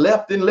of the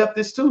left and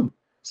leftists too.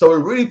 So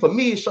it really, for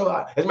me, it shows.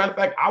 As a matter of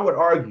fact, I would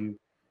argue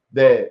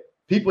that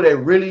people that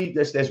really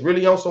that's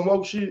really on some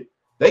woke shit,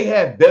 they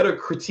have better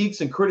critiques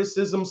and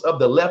criticisms of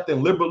the left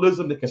and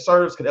liberalism that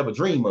conservatives could ever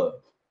dream of.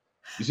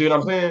 You see what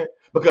I'm saying?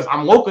 Because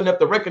I'm woke enough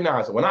to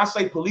recognize it. When I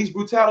say police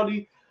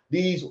brutality,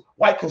 these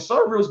white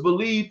conservatives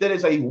believe that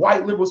is a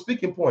white liberal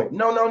speaking point.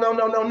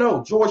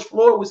 No. George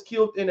Floyd was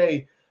killed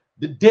in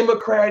the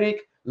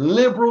democratic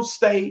liberal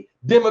state,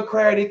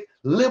 democratic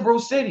liberal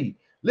city.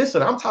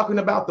 Listen, I'm talking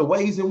about the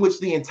ways in which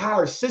the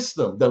entire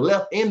system, the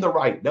left and the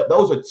right,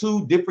 those are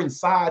two different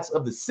sides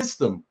of the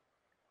system.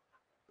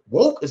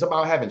 Woke is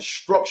about having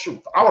structure.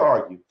 I would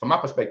argue, from my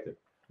perspective,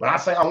 when I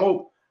say I'm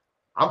woke,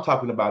 I'm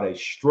talking about a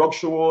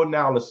structural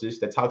analysis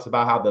that talks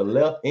about how the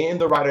left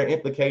and the right are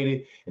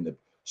implicated in the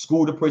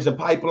school to prison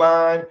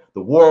pipeline,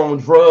 the war on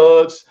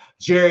drugs,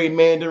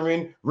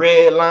 gerrymandering,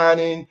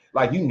 redlining,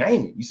 like you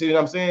name it. You see what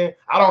I'm saying?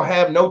 I don't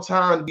have no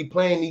time to be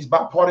playing these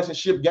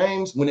bipartisanship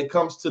games when it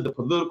comes to the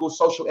political,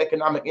 social,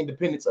 economic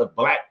independence of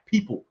Black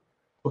people.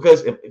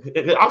 Because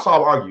also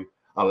I'll argue,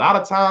 a lot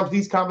of times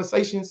these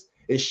conversations,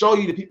 it show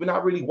you that people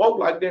not really woke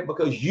like that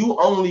because you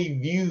only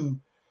view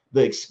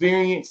the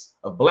experience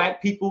of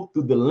Black people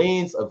through the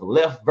lens of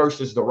left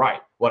versus the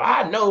right. What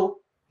I know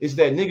is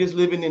that niggas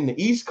living in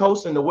the East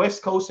Coast and the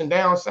West Coast and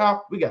down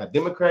South, we got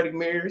Democratic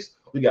mayors,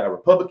 we got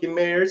Republican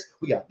mayors,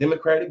 we got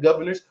Democratic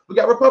governors, we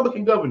got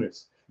Republican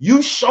governors.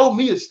 You show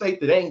me a state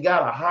that ain't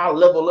got a high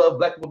level of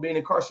Black people being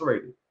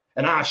incarcerated,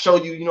 and I show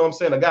you, you know what I'm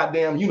saying, a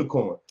goddamn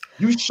unicorn.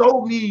 You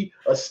show me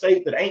a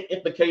state that ain't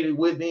implicated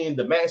within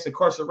the mass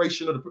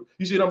incarceration of the,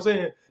 you see what I'm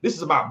saying? This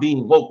is about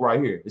being woke right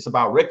here. It's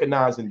about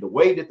recognizing the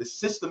way that the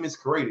system is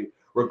created,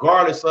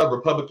 regardless of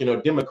Republican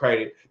or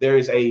Democratic. There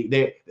is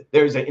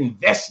an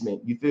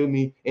investment, you feel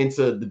me,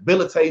 into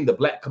debilitating the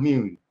Black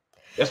community.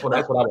 That's what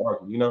I would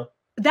argue, you know?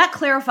 That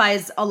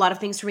clarifies a lot of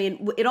things for me,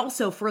 and it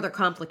also further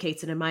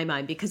complicates it in my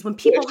mind, because when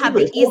people have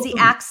the easy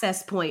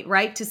access point,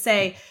 right,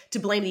 to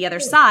blame the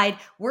other side,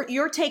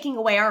 you're taking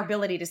away our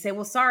ability to say,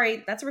 well,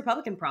 sorry, that's a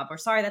Republican problem, or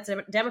sorry, that's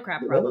a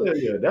Democrat problem.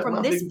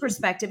 From this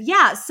perspective,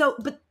 So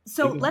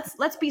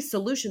let's be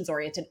solutions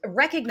oriented,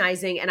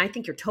 recognizing, and I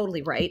think you're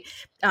totally right,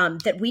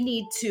 that we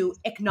need to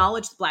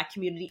acknowledge the Black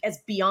community as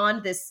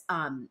beyond this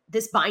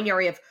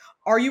binary of,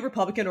 are you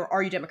Republican or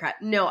are you Democrat?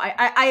 No,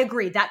 I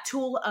agree. That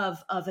tool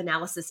of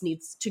analysis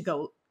needs to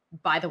go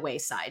by the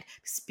wayside,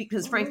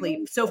 because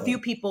frankly, so few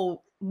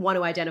people want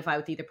to identify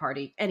with either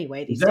party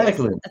anyway.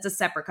 Exactly. That's a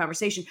separate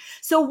conversation.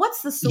 So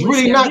what's the solution?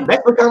 Really not.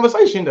 That's the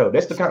conversation, though.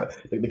 That's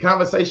the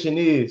conversation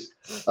is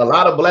a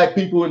lot of Black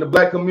people in the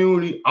Black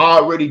community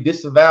already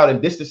disavowed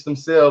and distanced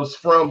themselves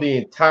from the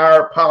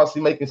entire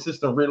policymaking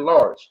system writ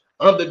large,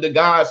 under the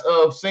guise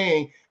of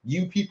saying,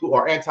 you people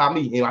are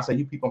anti-me. And I say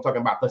you people, I'm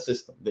talking about the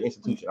system, the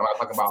institution. I'm not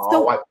talking about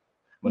all white.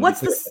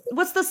 What's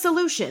the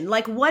solution?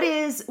 Like, what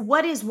is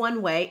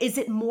one way? Is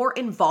it more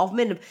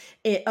involvement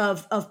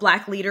of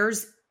Black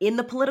leaders in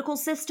the political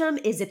system?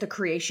 Is it the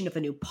creation of a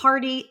new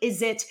party?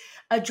 Is it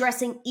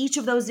addressing each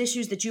of those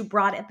issues that you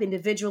brought up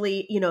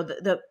individually? You know,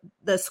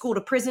 the school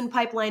to prison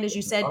pipeline, as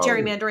you said,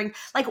 gerrymandering.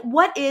 Like,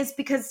 what is,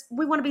 because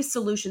we want to be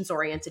solutions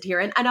oriented here,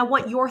 and I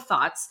want your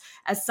thoughts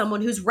as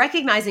someone who's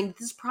recognizing that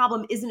this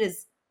problem isn't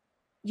as,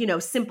 you know,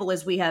 simple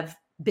as we have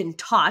been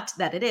taught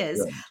that it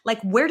is. Yeah. Like,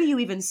 where do you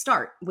even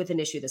start with an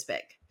issue this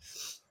big?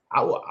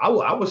 I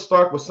would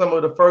start with some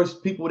of the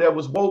first people that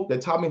was woke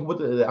that taught me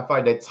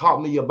that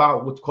taught me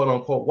about what's quote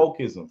unquote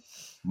wokeism.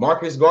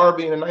 Marcus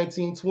Garvey in the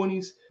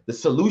 1920s. The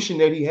solution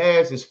that he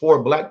has is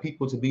for Black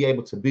people to be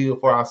able to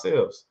build for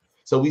ourselves.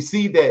 So we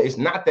see that it's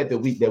not that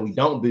we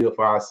don't build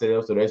for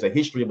ourselves. So there's a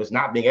history of us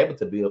not being able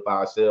to build for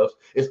ourselves.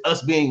 It's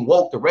us being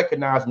woke to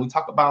recognize when we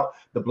talk about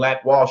the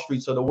Black Wall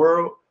Streets of the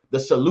world. The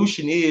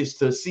solution is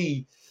to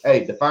see,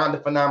 hey, define the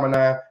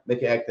phenomenon,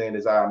 make it act in a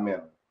desired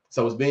manner.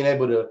 So it's being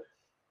able to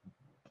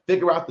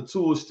figure out the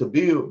tools to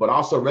build, but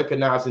also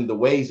recognizing the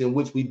ways in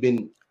which we've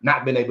been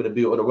not been able to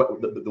build, or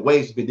the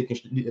ways we've been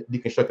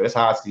deconstructed. That's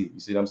how I see it. You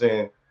see what I'm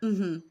saying?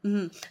 Mm-hmm,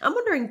 mm-hmm. I'm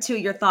wondering too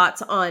your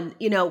thoughts on,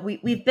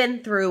 we've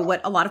been through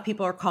what a lot of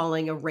people are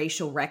calling a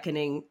racial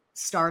reckoning,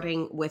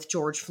 starting with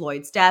George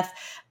Floyd's death,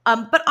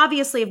 but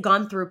obviously have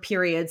gone through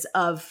periods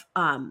of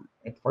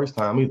First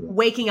time either.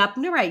 Waking up.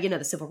 No, right.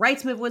 The civil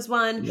rights movement was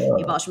one, the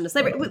abolishment of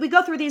slavery. We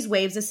go through these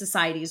waves of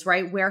societies,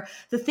 right, where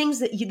the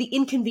things the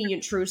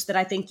inconvenient truths that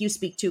I think you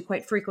speak to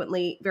quite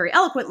frequently, very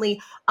eloquently,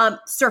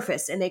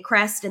 surface, and they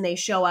crest and they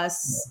show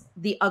us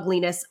the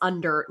ugliness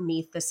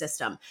underneath the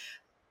system.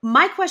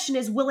 My question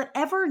is, will it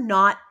ever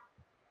not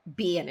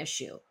be an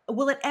issue?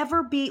 Will it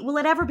ever be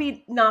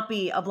not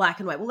be a black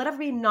and white? Will it ever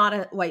be not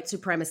a white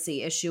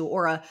supremacy issue,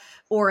 or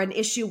an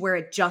issue where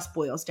it just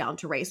boils down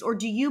to race? Or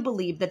do you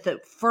believe that the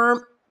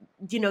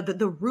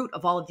root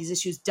of all of these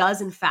issues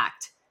does in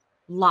fact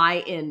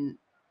lie in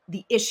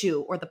the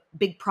issue or the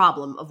big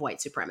problem of white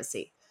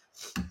supremacy?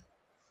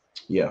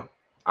 Yeah,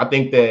 I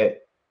think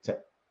that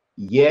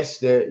yes,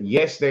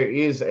 there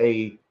is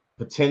a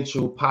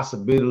potential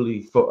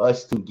possibility for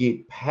us to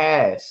get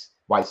past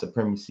white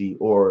supremacy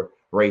or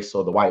race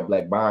or the white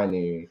black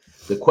binary.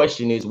 The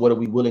question is, what are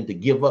we willing to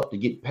give up to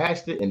get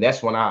past it? And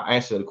that's when I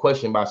answer the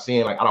question by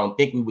saying, like, I don't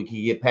think we can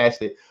get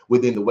past it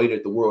within the way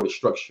that the world is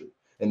structured.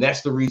 And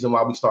that's the reason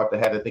why we start to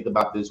have to think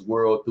about this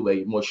world through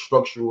a more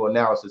structural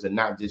analysis and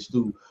not just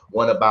through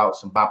one about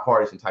some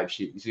bipartisan type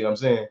shit. You see what I'm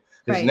saying?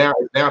 Because now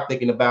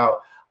thinking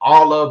about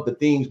all of the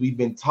things we've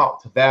been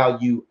taught to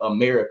value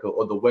America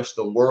or the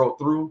Western world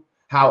through,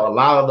 how a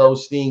lot of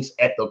those things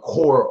at the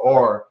core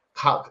are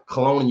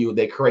colonial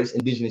that creates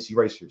indigenous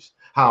erasers,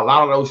 how a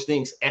lot of those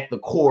things at the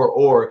core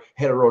are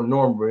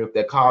heteronormative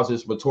that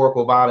causes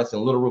rhetorical violence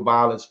and literal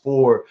violence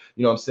for,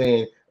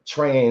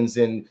 trans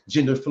and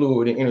gender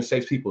fluid and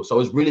intersex people. So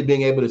it's really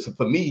being able to,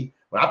 for me,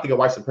 when I think of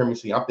white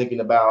supremacy, I'm thinking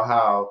about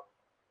how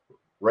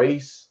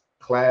race,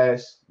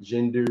 class,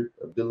 gender,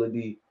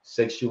 ability,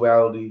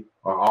 sexuality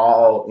are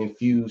all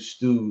infused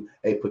through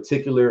a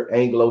particular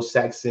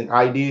Anglo-Saxon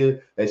idea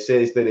that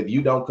says that if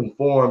you don't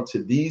conform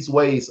to these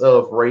ways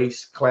of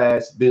race,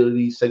 class,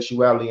 ability,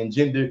 sexuality, and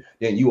gender,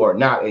 then you are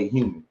not a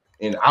human.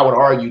 And I would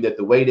argue that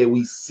the way that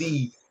we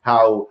see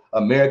how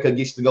America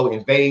gets to go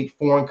invade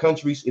foreign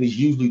countries, it is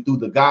usually through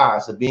the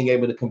guise of being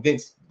able to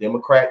convince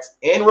Democrats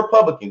and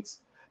Republicans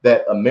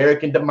that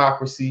American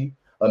democracy,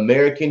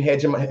 American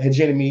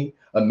hegemony,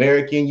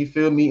 American,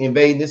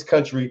 invading this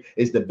country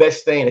is the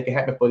best thing that can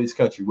happen for this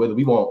country. Whether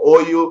we want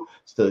oil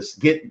to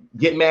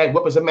get mad,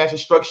 weapons of mass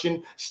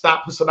destruction,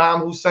 stop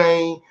Saddam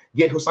Hussein,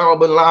 get Osama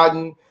bin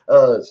Laden,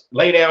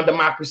 lay down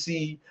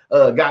democracy,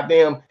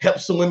 goddamn help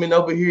some women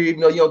over here,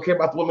 even though you don't care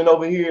about the women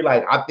over here.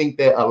 Like, I think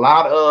that a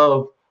lot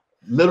of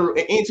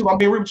I'm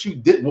being real with you.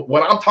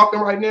 When I'm talking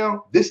right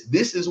now,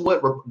 this is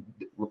what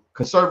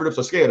conservatives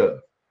are scared of.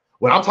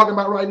 What I'm talking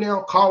about right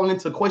now, calling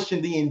into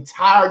question the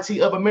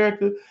entirety of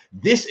America,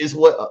 this is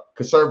what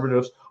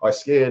conservatives are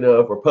scared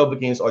of.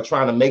 Republicans are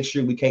trying to make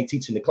sure we can't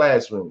teach in the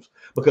classrooms.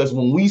 Because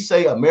when we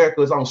say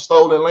America is on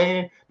stolen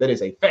land, that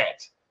is a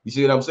fact. You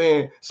see what I'm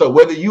saying? So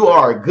whether you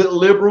are a good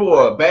liberal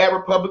or a bad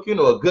Republican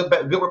or a good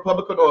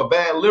Republican or a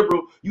bad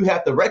liberal, you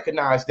have to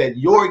recognize that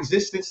your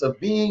existence of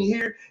being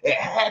here, it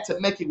had to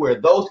make it where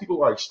those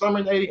people are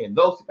exterminated and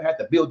those people have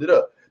to build it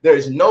up. There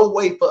is no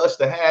way for us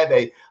to have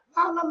a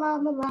la la la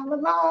la la la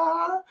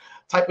la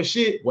type of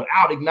shit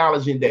without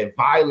acknowledging that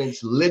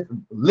violence,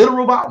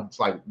 literal violence,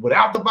 like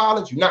without the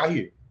violence, you're not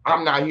here.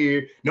 I'm not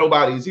here.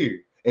 Nobody's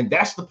here. And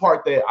that's the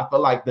part that I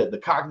feel like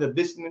the cognitive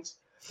dissonance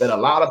that a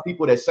lot of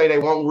people that say they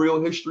want real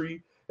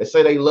history, that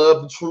say they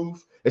love the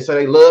truth, they say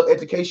they love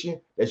education,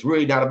 that's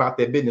really not about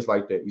their business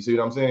like that. You see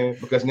what I'm saying?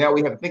 Because now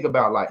we have to think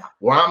about, like,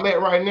 where I'm at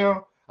right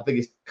now, I think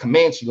it's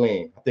Comanche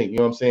land. I think, you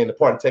know what I'm saying? The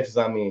part of Texas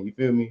I'm in, you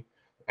feel me?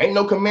 Ain't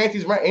no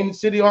Comanches right in the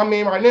city I'm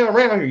in right now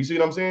around here. You see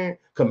what I'm saying?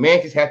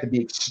 Comanches have to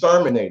be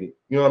exterminated,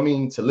 you know what I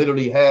mean, to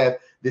literally have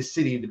this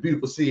city, the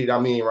beautiful city that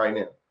I'm in right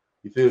now.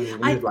 You feel me?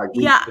 I respect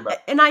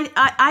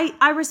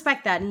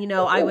that. And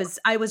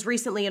I was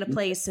recently in a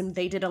place and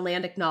they did a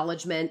land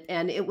acknowledgement,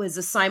 and it was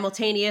a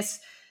simultaneous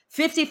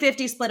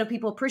 50-50 split of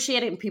people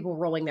appreciate it and people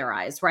rolling their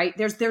eyes, right?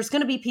 There's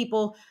going to be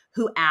people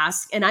who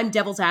ask, and I'm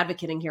devil's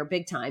advocating here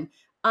big time,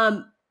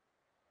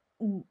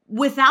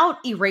 without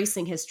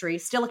erasing history,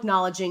 still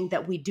acknowledging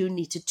that we do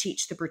need to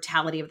teach the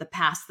brutality of the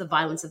past, the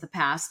violence of the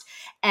past.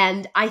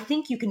 And I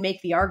think you can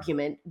make the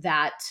argument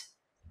that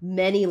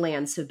many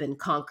lands have been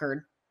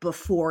conquered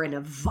before in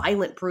a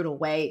violent, brutal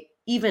way,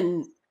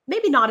 even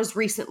maybe not as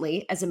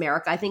recently as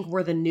America. I think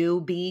we're the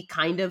newbie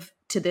kind of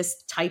to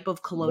this type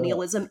of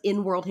colonialism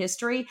in world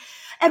history.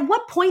 At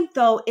what point,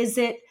 though, is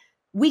it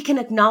we can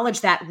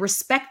acknowledge that,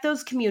 respect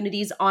those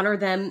communities, honor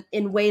them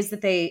in ways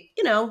that they,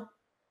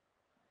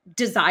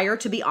 desire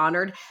to be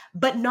honored,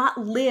 but not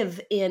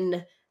live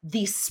in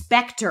the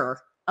specter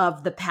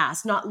of the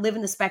past, not live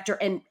in the specter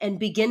and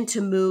begin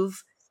to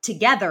move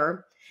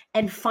together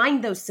and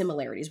find those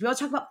similarities. We always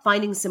talk about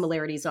finding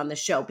similarities on the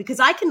show because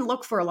I can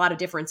look for a lot of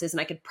differences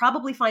and I could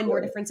probably find more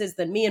differences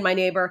than me and my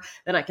neighbor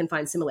than I can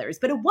find similarities.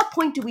 But at what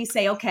point do we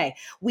say, okay,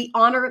 we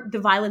honor the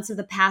violence of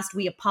the past,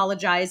 we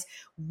apologize,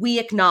 we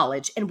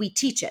acknowledge, and we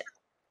teach it?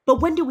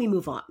 But when do we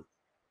move on?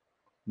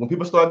 When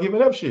people start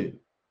giving up shit.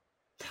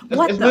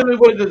 What it's literally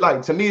what it is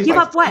like. To me, it's give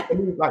like, up what? To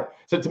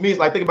me, it's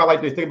like, think about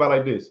like this. Think about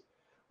like this.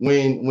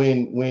 When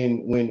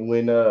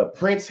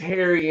Prince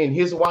Harry and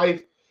his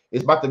wife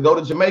is about to go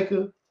to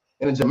Jamaica,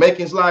 and the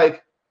Jamaicans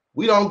like,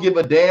 we don't give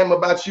a damn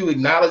about you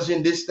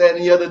acknowledging this, that,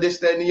 and the other, this,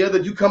 that, and the other.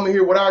 You coming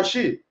here with our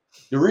shit.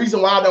 The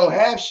reason why I don't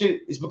have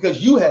shit is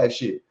because you have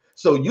shit.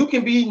 So you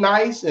can be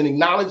nice and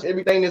acknowledge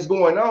everything that's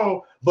going on,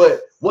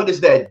 but what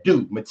does that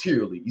do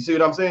materially? You see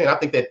what I'm saying? I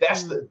think that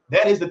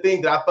that is the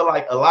thing that I feel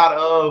like a lot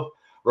of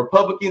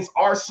Republicans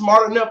are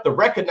smart enough to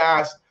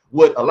recognize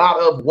what a lot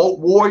of woke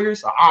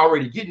warriors are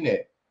already getting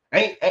at.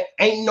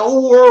 Ain't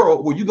no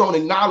world where you're gonna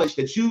acknowledge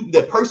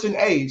that person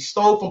A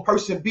stole from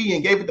person B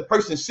and gave it to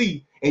person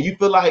C, and you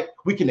feel like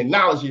we can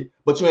acknowledge it,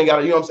 but you ain't got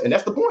to, you know what I'm saying?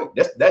 That's the point.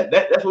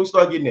 That's what we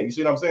start getting at. You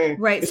see what I'm saying?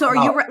 Right. So are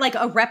you like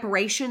a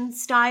reparation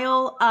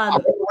style?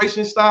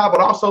 Reparation style,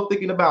 but also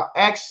thinking about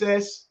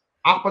access,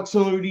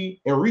 opportunity,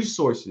 and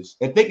resources,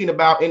 and thinking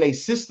about in a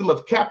system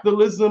of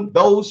capitalism,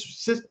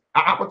 those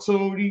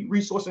opportunity,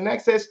 resource, and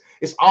access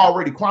is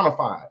already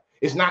quantified.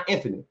 It's not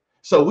infinite.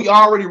 So we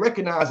already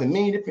recognize in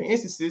many different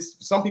instances,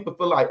 some people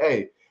feel like,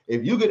 hey,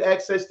 if you get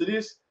access to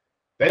this,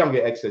 they don't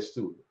get access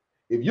to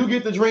it. If you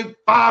get to drink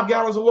 5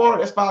 gallons of water,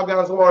 that's 5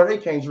 gallons of water they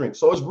can't drink.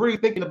 So it's really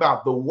thinking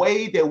about the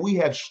way that we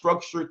have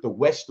structured the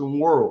Western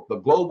world, the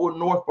global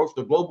North versus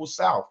the global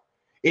South.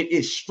 It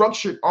is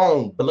structured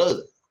on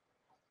blood.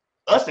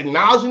 Us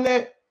acknowledging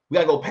that, we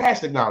got to go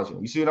past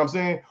acknowledging. You see what I'm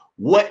saying?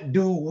 What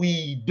do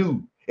we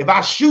do? If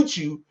I shoot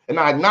you and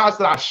I acknowledge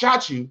that I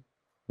shot you,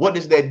 what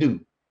does that do?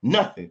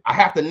 Nothing. I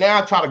have to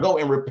now try to go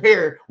and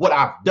repair what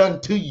I've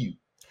done to you.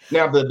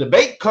 Now the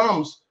debate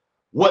comes,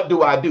 what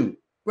do I do?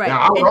 Right. Now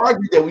I would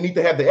argue that we need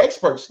to have the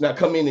experts now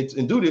come in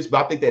and do this,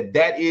 but I think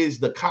that is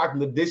the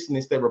cognitive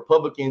dissonance that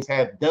Republicans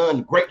have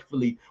done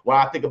gratefully when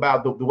I think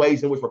about the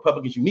ways in which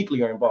Republicans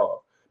uniquely are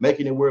involved,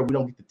 making it where we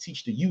don't get to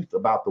teach the youth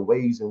about the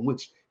ways in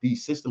which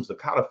these systems are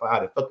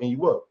codified and fucking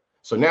you up.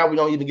 So now we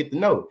don't even get to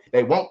know.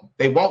 They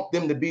want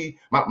them to be,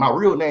 my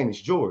real name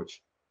is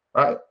George,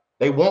 right?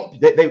 They want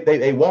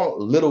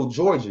little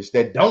Georges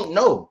that don't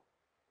know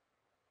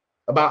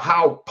about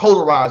how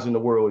polarizing the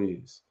world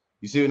is.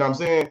 You see what I'm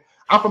saying?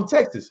 I'm from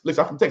Texas.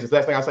 Listen, I'm from Texas.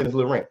 Last thing I say this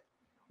little rant.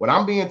 When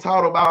I'm being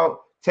taught about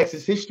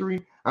Texas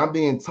history, I'm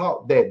being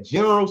taught that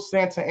General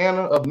Santa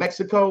Anna of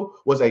Mexico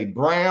was a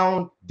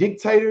brown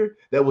dictator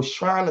that was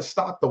trying to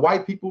stop the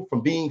white people from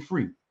being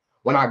free.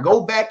 When I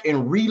go back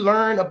and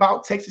relearn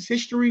about Texas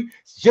history,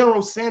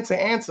 General Santa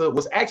Anna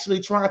was actually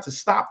trying to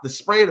stop the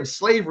spread of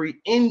slavery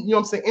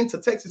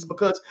into Texas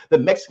because the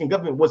Mexican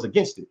government was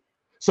against it.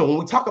 So when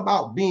we talk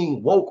about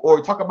being woke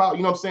or talk about,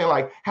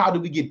 like how do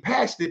we get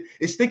past it,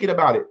 it's thinking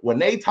about it. When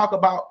they talk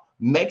about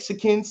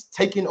Mexicans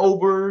taking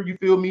over, you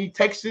feel me,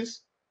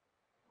 Texas,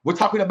 we're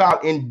talking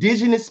about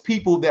indigenous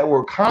people that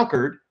were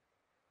conquered.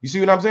 You see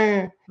what I'm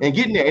saying? And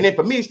getting there. And then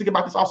for me, it's thinking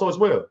about this also as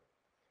well.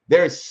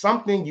 There is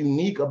something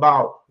unique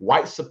about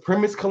white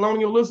supremacist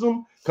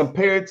colonialism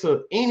compared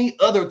to any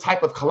other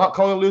type of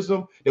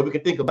colonialism that we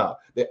can think about.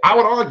 That I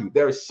would argue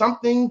there is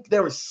something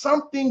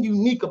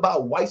unique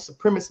about white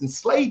supremacist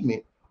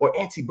enslavement or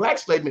anti-black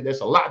enslavement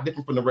that's a lot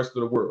different from the rest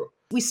of the world.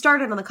 We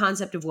started on the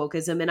concept of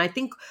wokeism, and I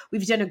think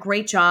we've done a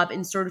great job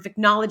in sort of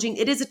acknowledging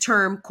it is a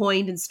term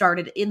coined and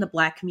started in the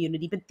Black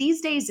community, but these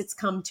days it's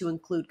come to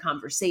include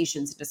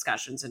conversations and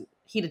discussions and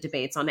heated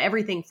debates on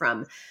everything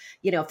from,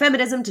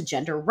 feminism to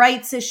gender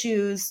rights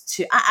issues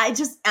to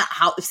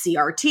how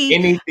CRT.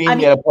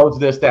 Anything opposed to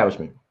the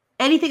establishment.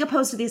 Anything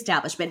opposed to the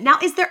establishment. Now,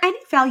 is there any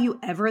value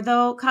ever,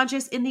 though,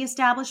 Conscious, in the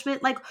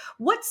establishment? Like,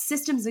 what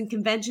systems and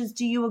conventions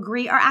do you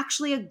agree are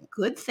actually a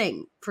good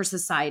thing for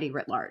society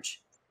writ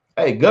large?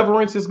 Hey,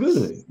 governance is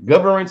good.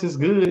 Governance is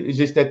good. It's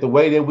just that the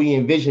way that we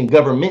envision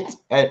government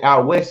at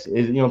our West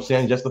is,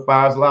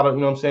 justifies a lot of,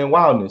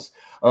 wildness.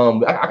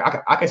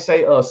 I can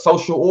say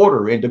social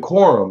order and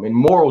decorum and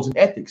morals and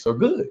ethics are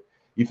good.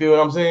 You feel what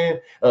I'm saying?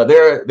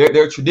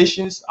 There are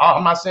traditions.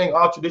 I'm not saying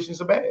all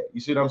traditions are bad.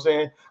 You see what I'm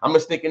saying? I'm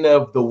just thinking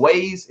of the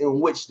ways in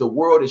which the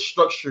world is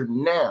structured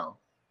now.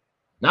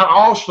 Not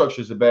all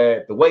structures are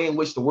bad. The way in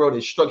which the world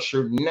is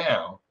structured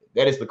now,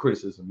 that is the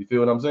criticism. You feel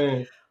what I'm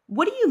saying?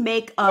 What do you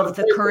make of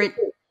the current?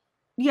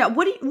 Yeah,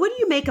 what do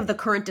you make of the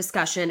current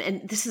discussion?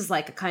 And this is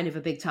like a kind of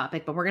a big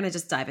topic, but we're going to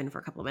just dive in for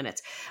a couple of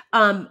minutes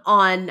on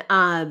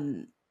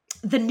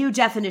the new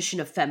definition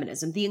of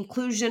feminism, the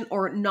inclusion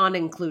or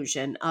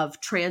non-inclusion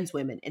of trans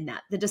women in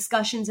that, the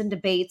discussions and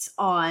debates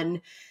on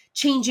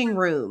changing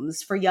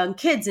rooms for young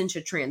kids and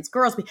should trans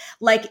girls be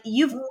like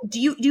do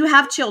you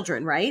have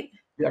children, right?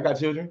 Yeah, I got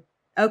children.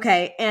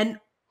 Okay. And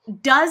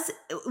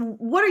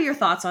what are your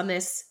thoughts on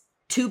this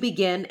to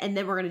begin? And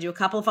then we're going to do a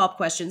couple of follow-up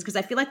questions because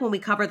I feel like when we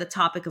cover the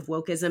topic of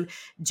wokeism,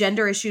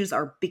 gender issues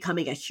are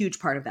becoming a huge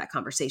part of that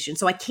conversation.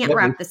 So I can't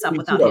wrap this up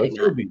without hitting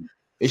that.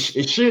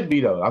 It should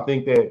be though. I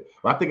think that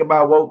when I think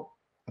about woke,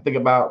 I think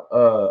about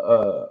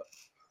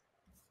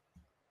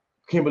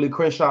Kimberly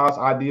Crenshaw's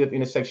idea of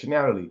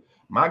intersectionality.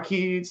 My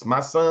kids, my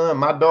son,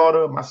 my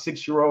daughter, my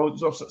 6-year-old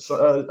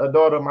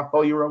daughter, my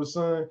 4-year-old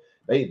son,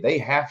 they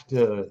have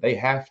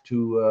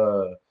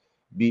to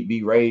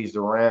be raised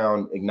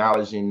around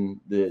acknowledging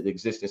the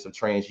existence of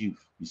trans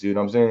youth. You see what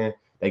I'm saying?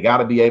 They got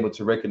to be able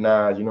to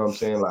recognize, you know what I'm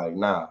saying? Like,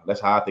 nah, that's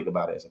how I think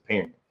about it as a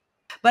parent.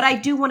 But I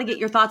do want to get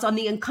your thoughts on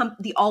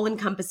the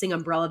all-encompassing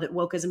umbrella that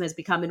wokeism has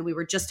become. And we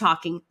were just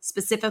talking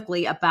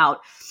specifically about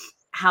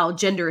how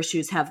gender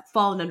issues have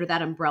fallen under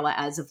that umbrella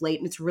as of late.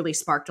 And it's really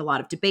sparked a lot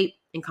of debate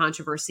and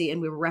controversy.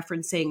 And we were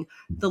referencing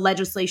the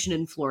legislation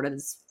in Florida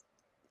that's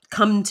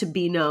come to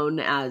be known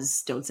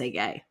as Don't Say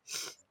Gay.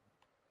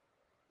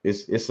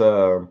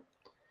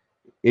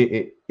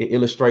 It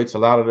illustrates a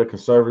lot of the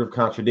conservative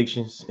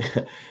contradictions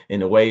in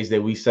the ways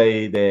that we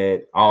say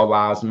that all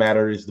lives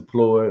matter is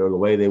deployed, or the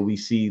way that we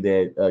see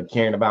that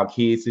caring about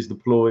kids is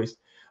deployed.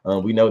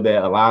 We know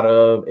that a lot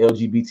of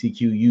LGBTQ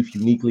youth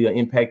uniquely are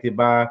impacted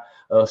by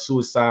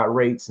suicide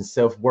rates and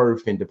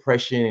self-worth and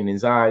depression and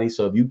anxiety.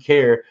 So if you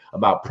care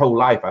about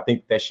pro-life, I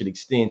think that should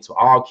extend to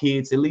all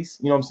kids at least,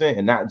 you know what I'm saying?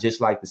 And not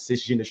just like the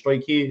cisgender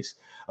straight kids.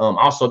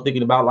 Also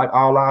thinking about like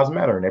all lives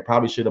matter, and they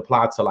probably should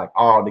apply to like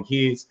all the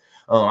kids.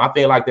 I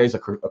feel like there's a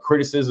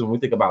criticism when we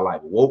think about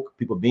like woke,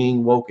 people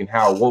being woke, and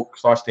how woke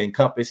starts to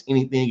encompass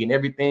anything and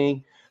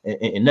everything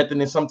and nothing.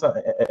 And sometimes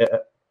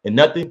and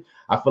nothing.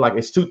 I feel like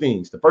it's two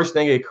things. The first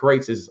thing it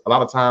creates is a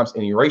lot of times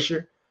an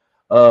erasure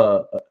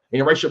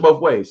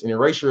both ways, an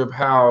erasure of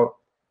how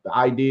the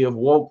idea of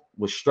woke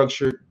was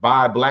structured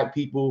by Black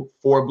people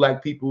for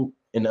Black people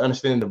in the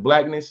understanding of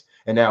Blackness,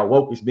 and now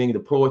woke is being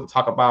deployed to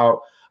talk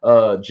about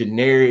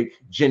generic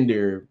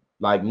gender,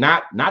 like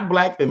not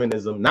Black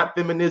feminism, not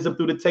feminism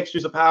through the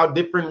textures of how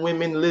different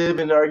women live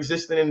and are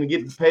existing and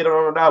get paid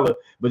on a dollar,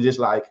 but just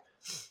like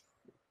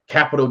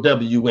capital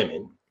W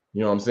women.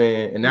 You know what I'm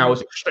saying? And now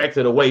it's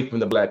extracted away from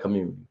the Black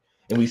community.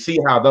 And we see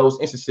how those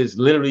instances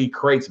literally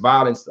creates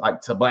violence like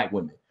to Black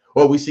women.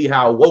 Or we see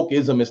how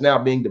wokeism is now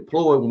being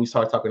deployed when we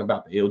start talking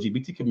about the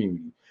LGBT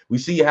community. We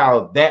see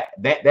how that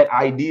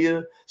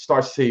idea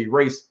starts to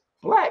erase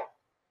Black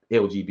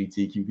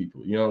LGBTQ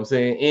people, you know what I'm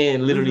saying?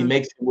 And literally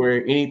makes it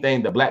where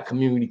anything the Black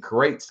community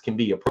creates can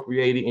be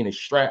appropriated and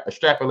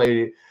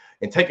extrapolated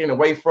and taken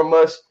away from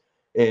us,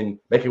 and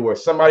make it where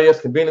somebody else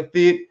can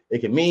benefit. It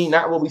can mean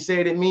not what we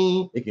said it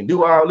mean. It can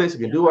do all this. It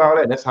can do all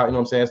that. And that's how, you know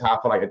what I'm saying? That's how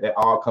I feel like that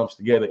all comes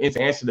together. And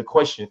to answer the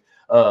question,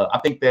 I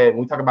think that when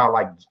we talk about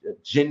like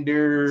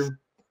gender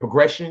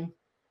progression,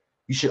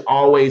 you should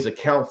always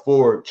account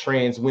for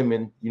trans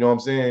women. You know what I'm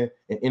saying?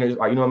 And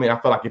like, you know what I mean?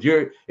 I feel like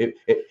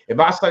if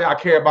I say I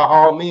care about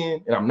all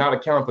men and I'm not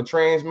accounting for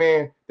trans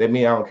men, that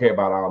means I don't care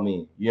about all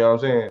men. You know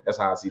what I'm saying? That's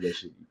how I see that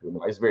shit.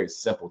 Like, it's very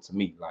simple to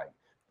me. Like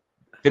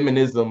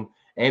feminism,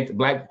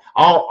 anti-Black,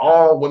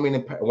 all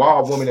women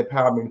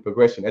empowerment and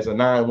progression as a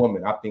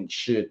non-woman, I think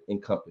should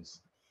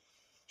encompass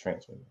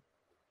trans women.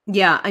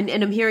 Yeah, and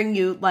I'm hearing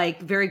you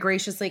like very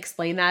graciously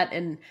explain that,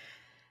 and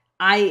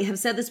I have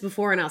said this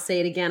before, and I'll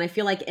say it again. I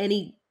feel like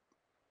any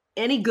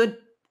good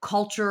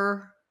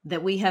culture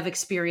that we have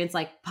experienced,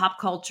 like pop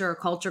culture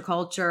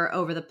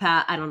over the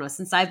past, I don't know,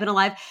 since I've been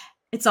alive,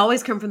 it's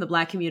always come from the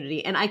Black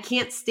community, and I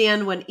can't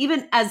stand when,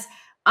 even as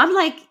I'm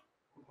like,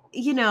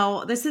 you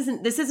know, this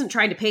isn't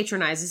trying to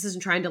patronize. This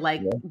isn't trying to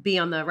like be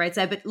on the right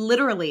side, but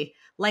literally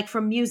like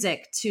from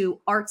music to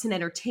arts and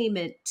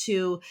entertainment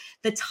to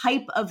the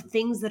type of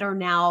things that are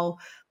now,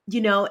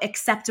 you know,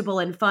 acceptable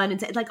and fun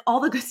and like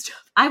all the good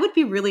stuff. I would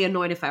be really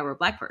annoyed if I were a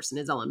Black person,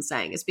 is all I'm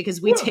saying, is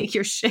because we take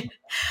your shit.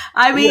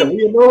 I mean,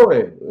 we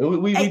annoyed.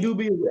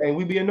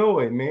 We be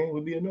annoyed, man.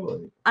 We be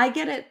annoyed. I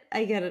get it.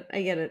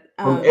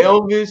 From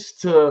Elvis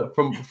to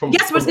from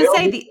yes, I was gonna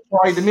say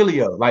Charli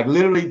D'Amelio, like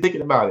literally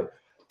thinking about it.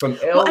 From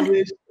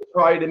Elvis to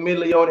Charli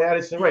D'Amelio and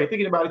Addison Rae,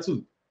 thinking about it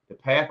too. The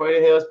pathway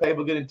to hell is paved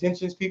with good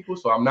intentions, people.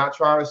 So I'm not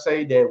trying to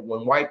say that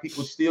when white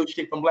people steal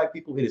shit from Black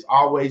people, it is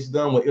always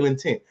done with ill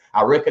intent.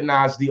 I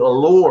recognize the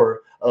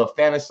allure of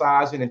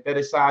fantasizing and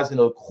fetishizing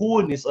the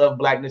coolness of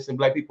Blackness and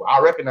Black people. I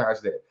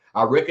recognize that.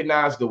 I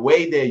recognize the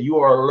way that you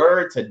are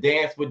lured to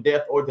dance with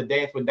death or to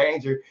dance with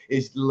danger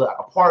is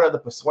a part of the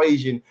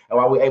persuasion and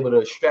why we're able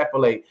to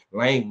extrapolate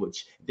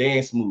language,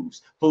 dance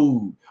moves,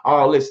 food,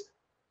 all this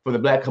for the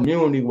Black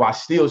community, while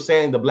still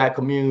saying the Black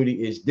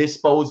community is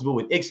disposable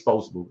and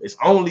exposable. It's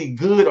only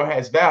good or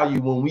has value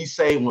when we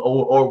say,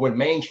 or when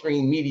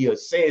mainstream media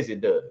says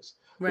it does.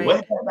 Right. The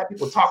way Black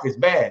people talk is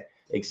bad,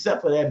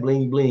 except for that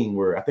bling bling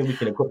word. I think we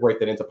can incorporate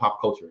that into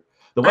pop culture.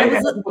 The way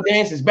that people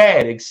dance is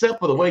bad, except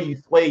for the way you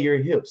sway your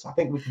hips. I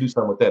think we can do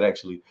something with that,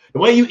 actually. The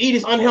way you eat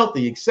is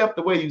unhealthy, except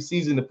the way you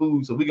season the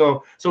food. So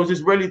it's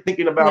just really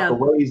thinking about the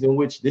ways in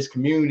which this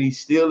community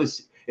still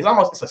is.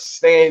 It's a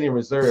standing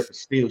reserve to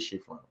steal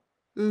shit from.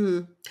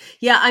 Mm-hmm.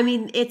 Yeah, I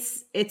mean,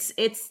 it's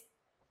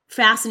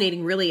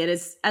fascinating, really. It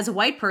is, as a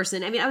white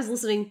person. I mean, I was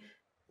listening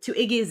to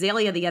Iggy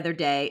Azalea the other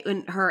day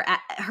and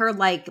her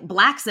like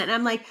Black scent, and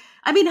I'm like,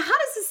 I mean, how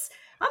does this?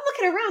 I'm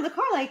looking around the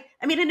car like,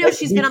 I mean, I know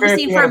she's been on the fair,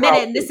 scene she for had a us minute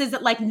all and this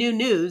isn't like new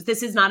news.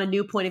 This is not a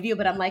new point of view,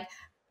 but I'm like,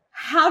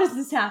 how does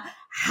this happen?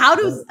 How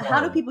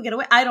do people get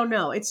away? I don't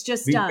know. It's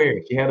just To be fair,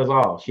 she had us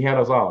all. She had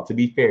us all. To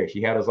be fair,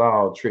 she had us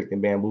all tricked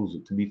and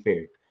bamboozled. To be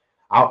fair,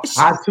 I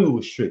too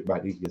was tricked by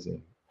these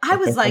gazelles. I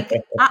was like,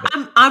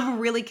 I'm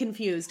really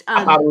confused.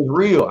 I thought it was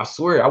real. I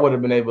swear, I would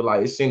have been able to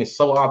like. It seemed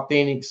so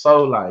authentic,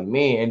 so like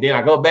man. And then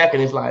I go back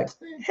and it's like,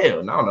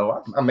 hell, no,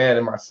 no. I'm mad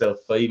at myself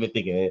for even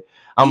thinking it.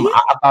 I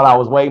thought I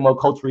was way more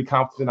culturally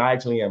competent than I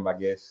actually am, I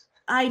guess.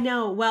 I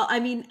know. Well, I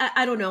mean,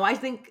 I don't know. I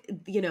think,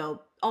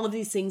 all of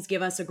these things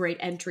give us a great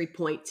entry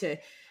point to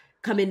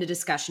come into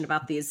discussion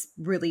about these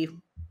really,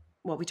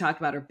 what we talk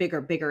about are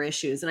bigger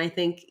issues. And I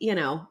think,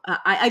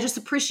 I just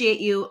appreciate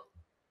you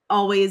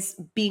always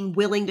being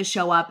willing to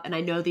show up. And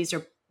I know these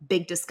are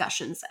big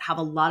discussions that have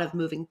a lot of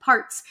moving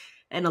parts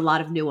and a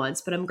lot of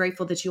nuance, but I'm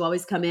grateful that you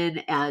always come in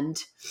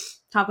and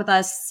talk with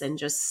us and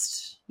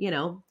just,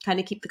 kind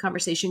of keep the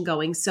conversation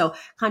going. So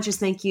Conscious,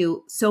 thank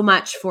you so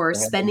much for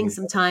spending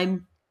some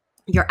time.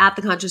 You're at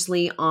The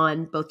Consciously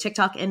on both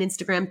TikTok and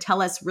Instagram.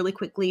 Tell us really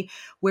quickly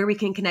where we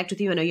can connect with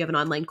you. I know you have an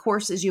online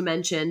course, as you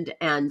mentioned,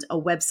 and a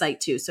website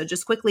too. So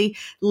just quickly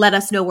let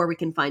us know where we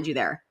can find you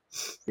there.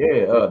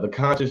 Yeah,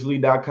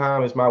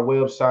 theconsciously.com is my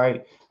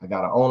website. I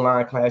got an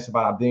online class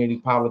about identity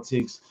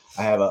politics.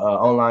 I have an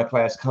online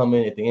class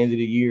coming at the end of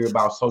the year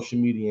about social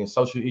media and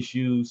social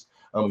issues.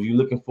 If you're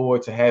looking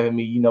forward to having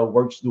me,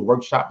 do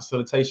workshop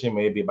facilitation,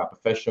 maybe about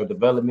professional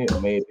development, or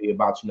maybe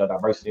about,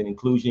 diversity and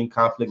inclusion,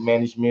 conflict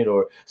management,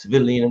 or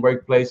civility in the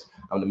workplace,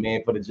 I'm the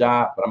man for the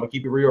job. But I'm gonna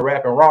keep it real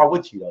rap and raw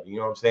with you, though. You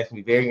know what I'm saying? It's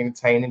gonna be very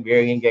entertaining,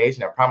 very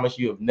engaging. I promise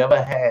you, have never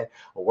had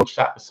a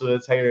workshop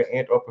facilitator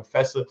and or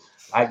professor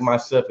like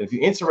myself. If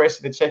you're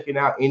interested in checking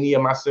out any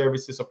of my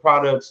services or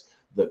products,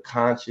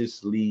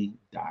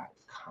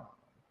 theconsciously.com.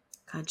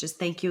 Conscious,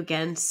 thank you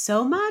again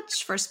so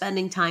much for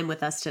spending time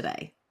with us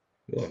today.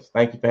 Yes,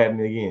 thank you for having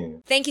me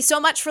again. Thank you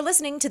so much for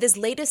listening to this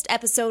latest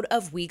episode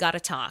of We Gotta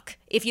Talk.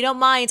 If you don't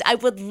mind, I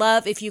would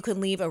love if you could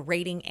leave a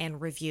rating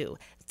and review.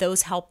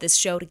 Those help this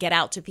show to get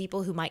out to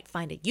people who might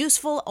find it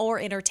useful or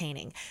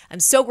entertaining. I'm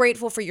so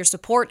grateful for your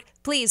support.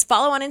 Please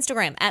follow on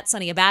Instagram at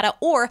Sunny Abada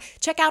or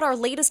check out our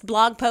latest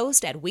blog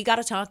post at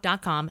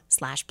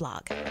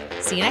wegottatalk.com/blog.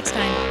 See you next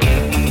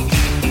time.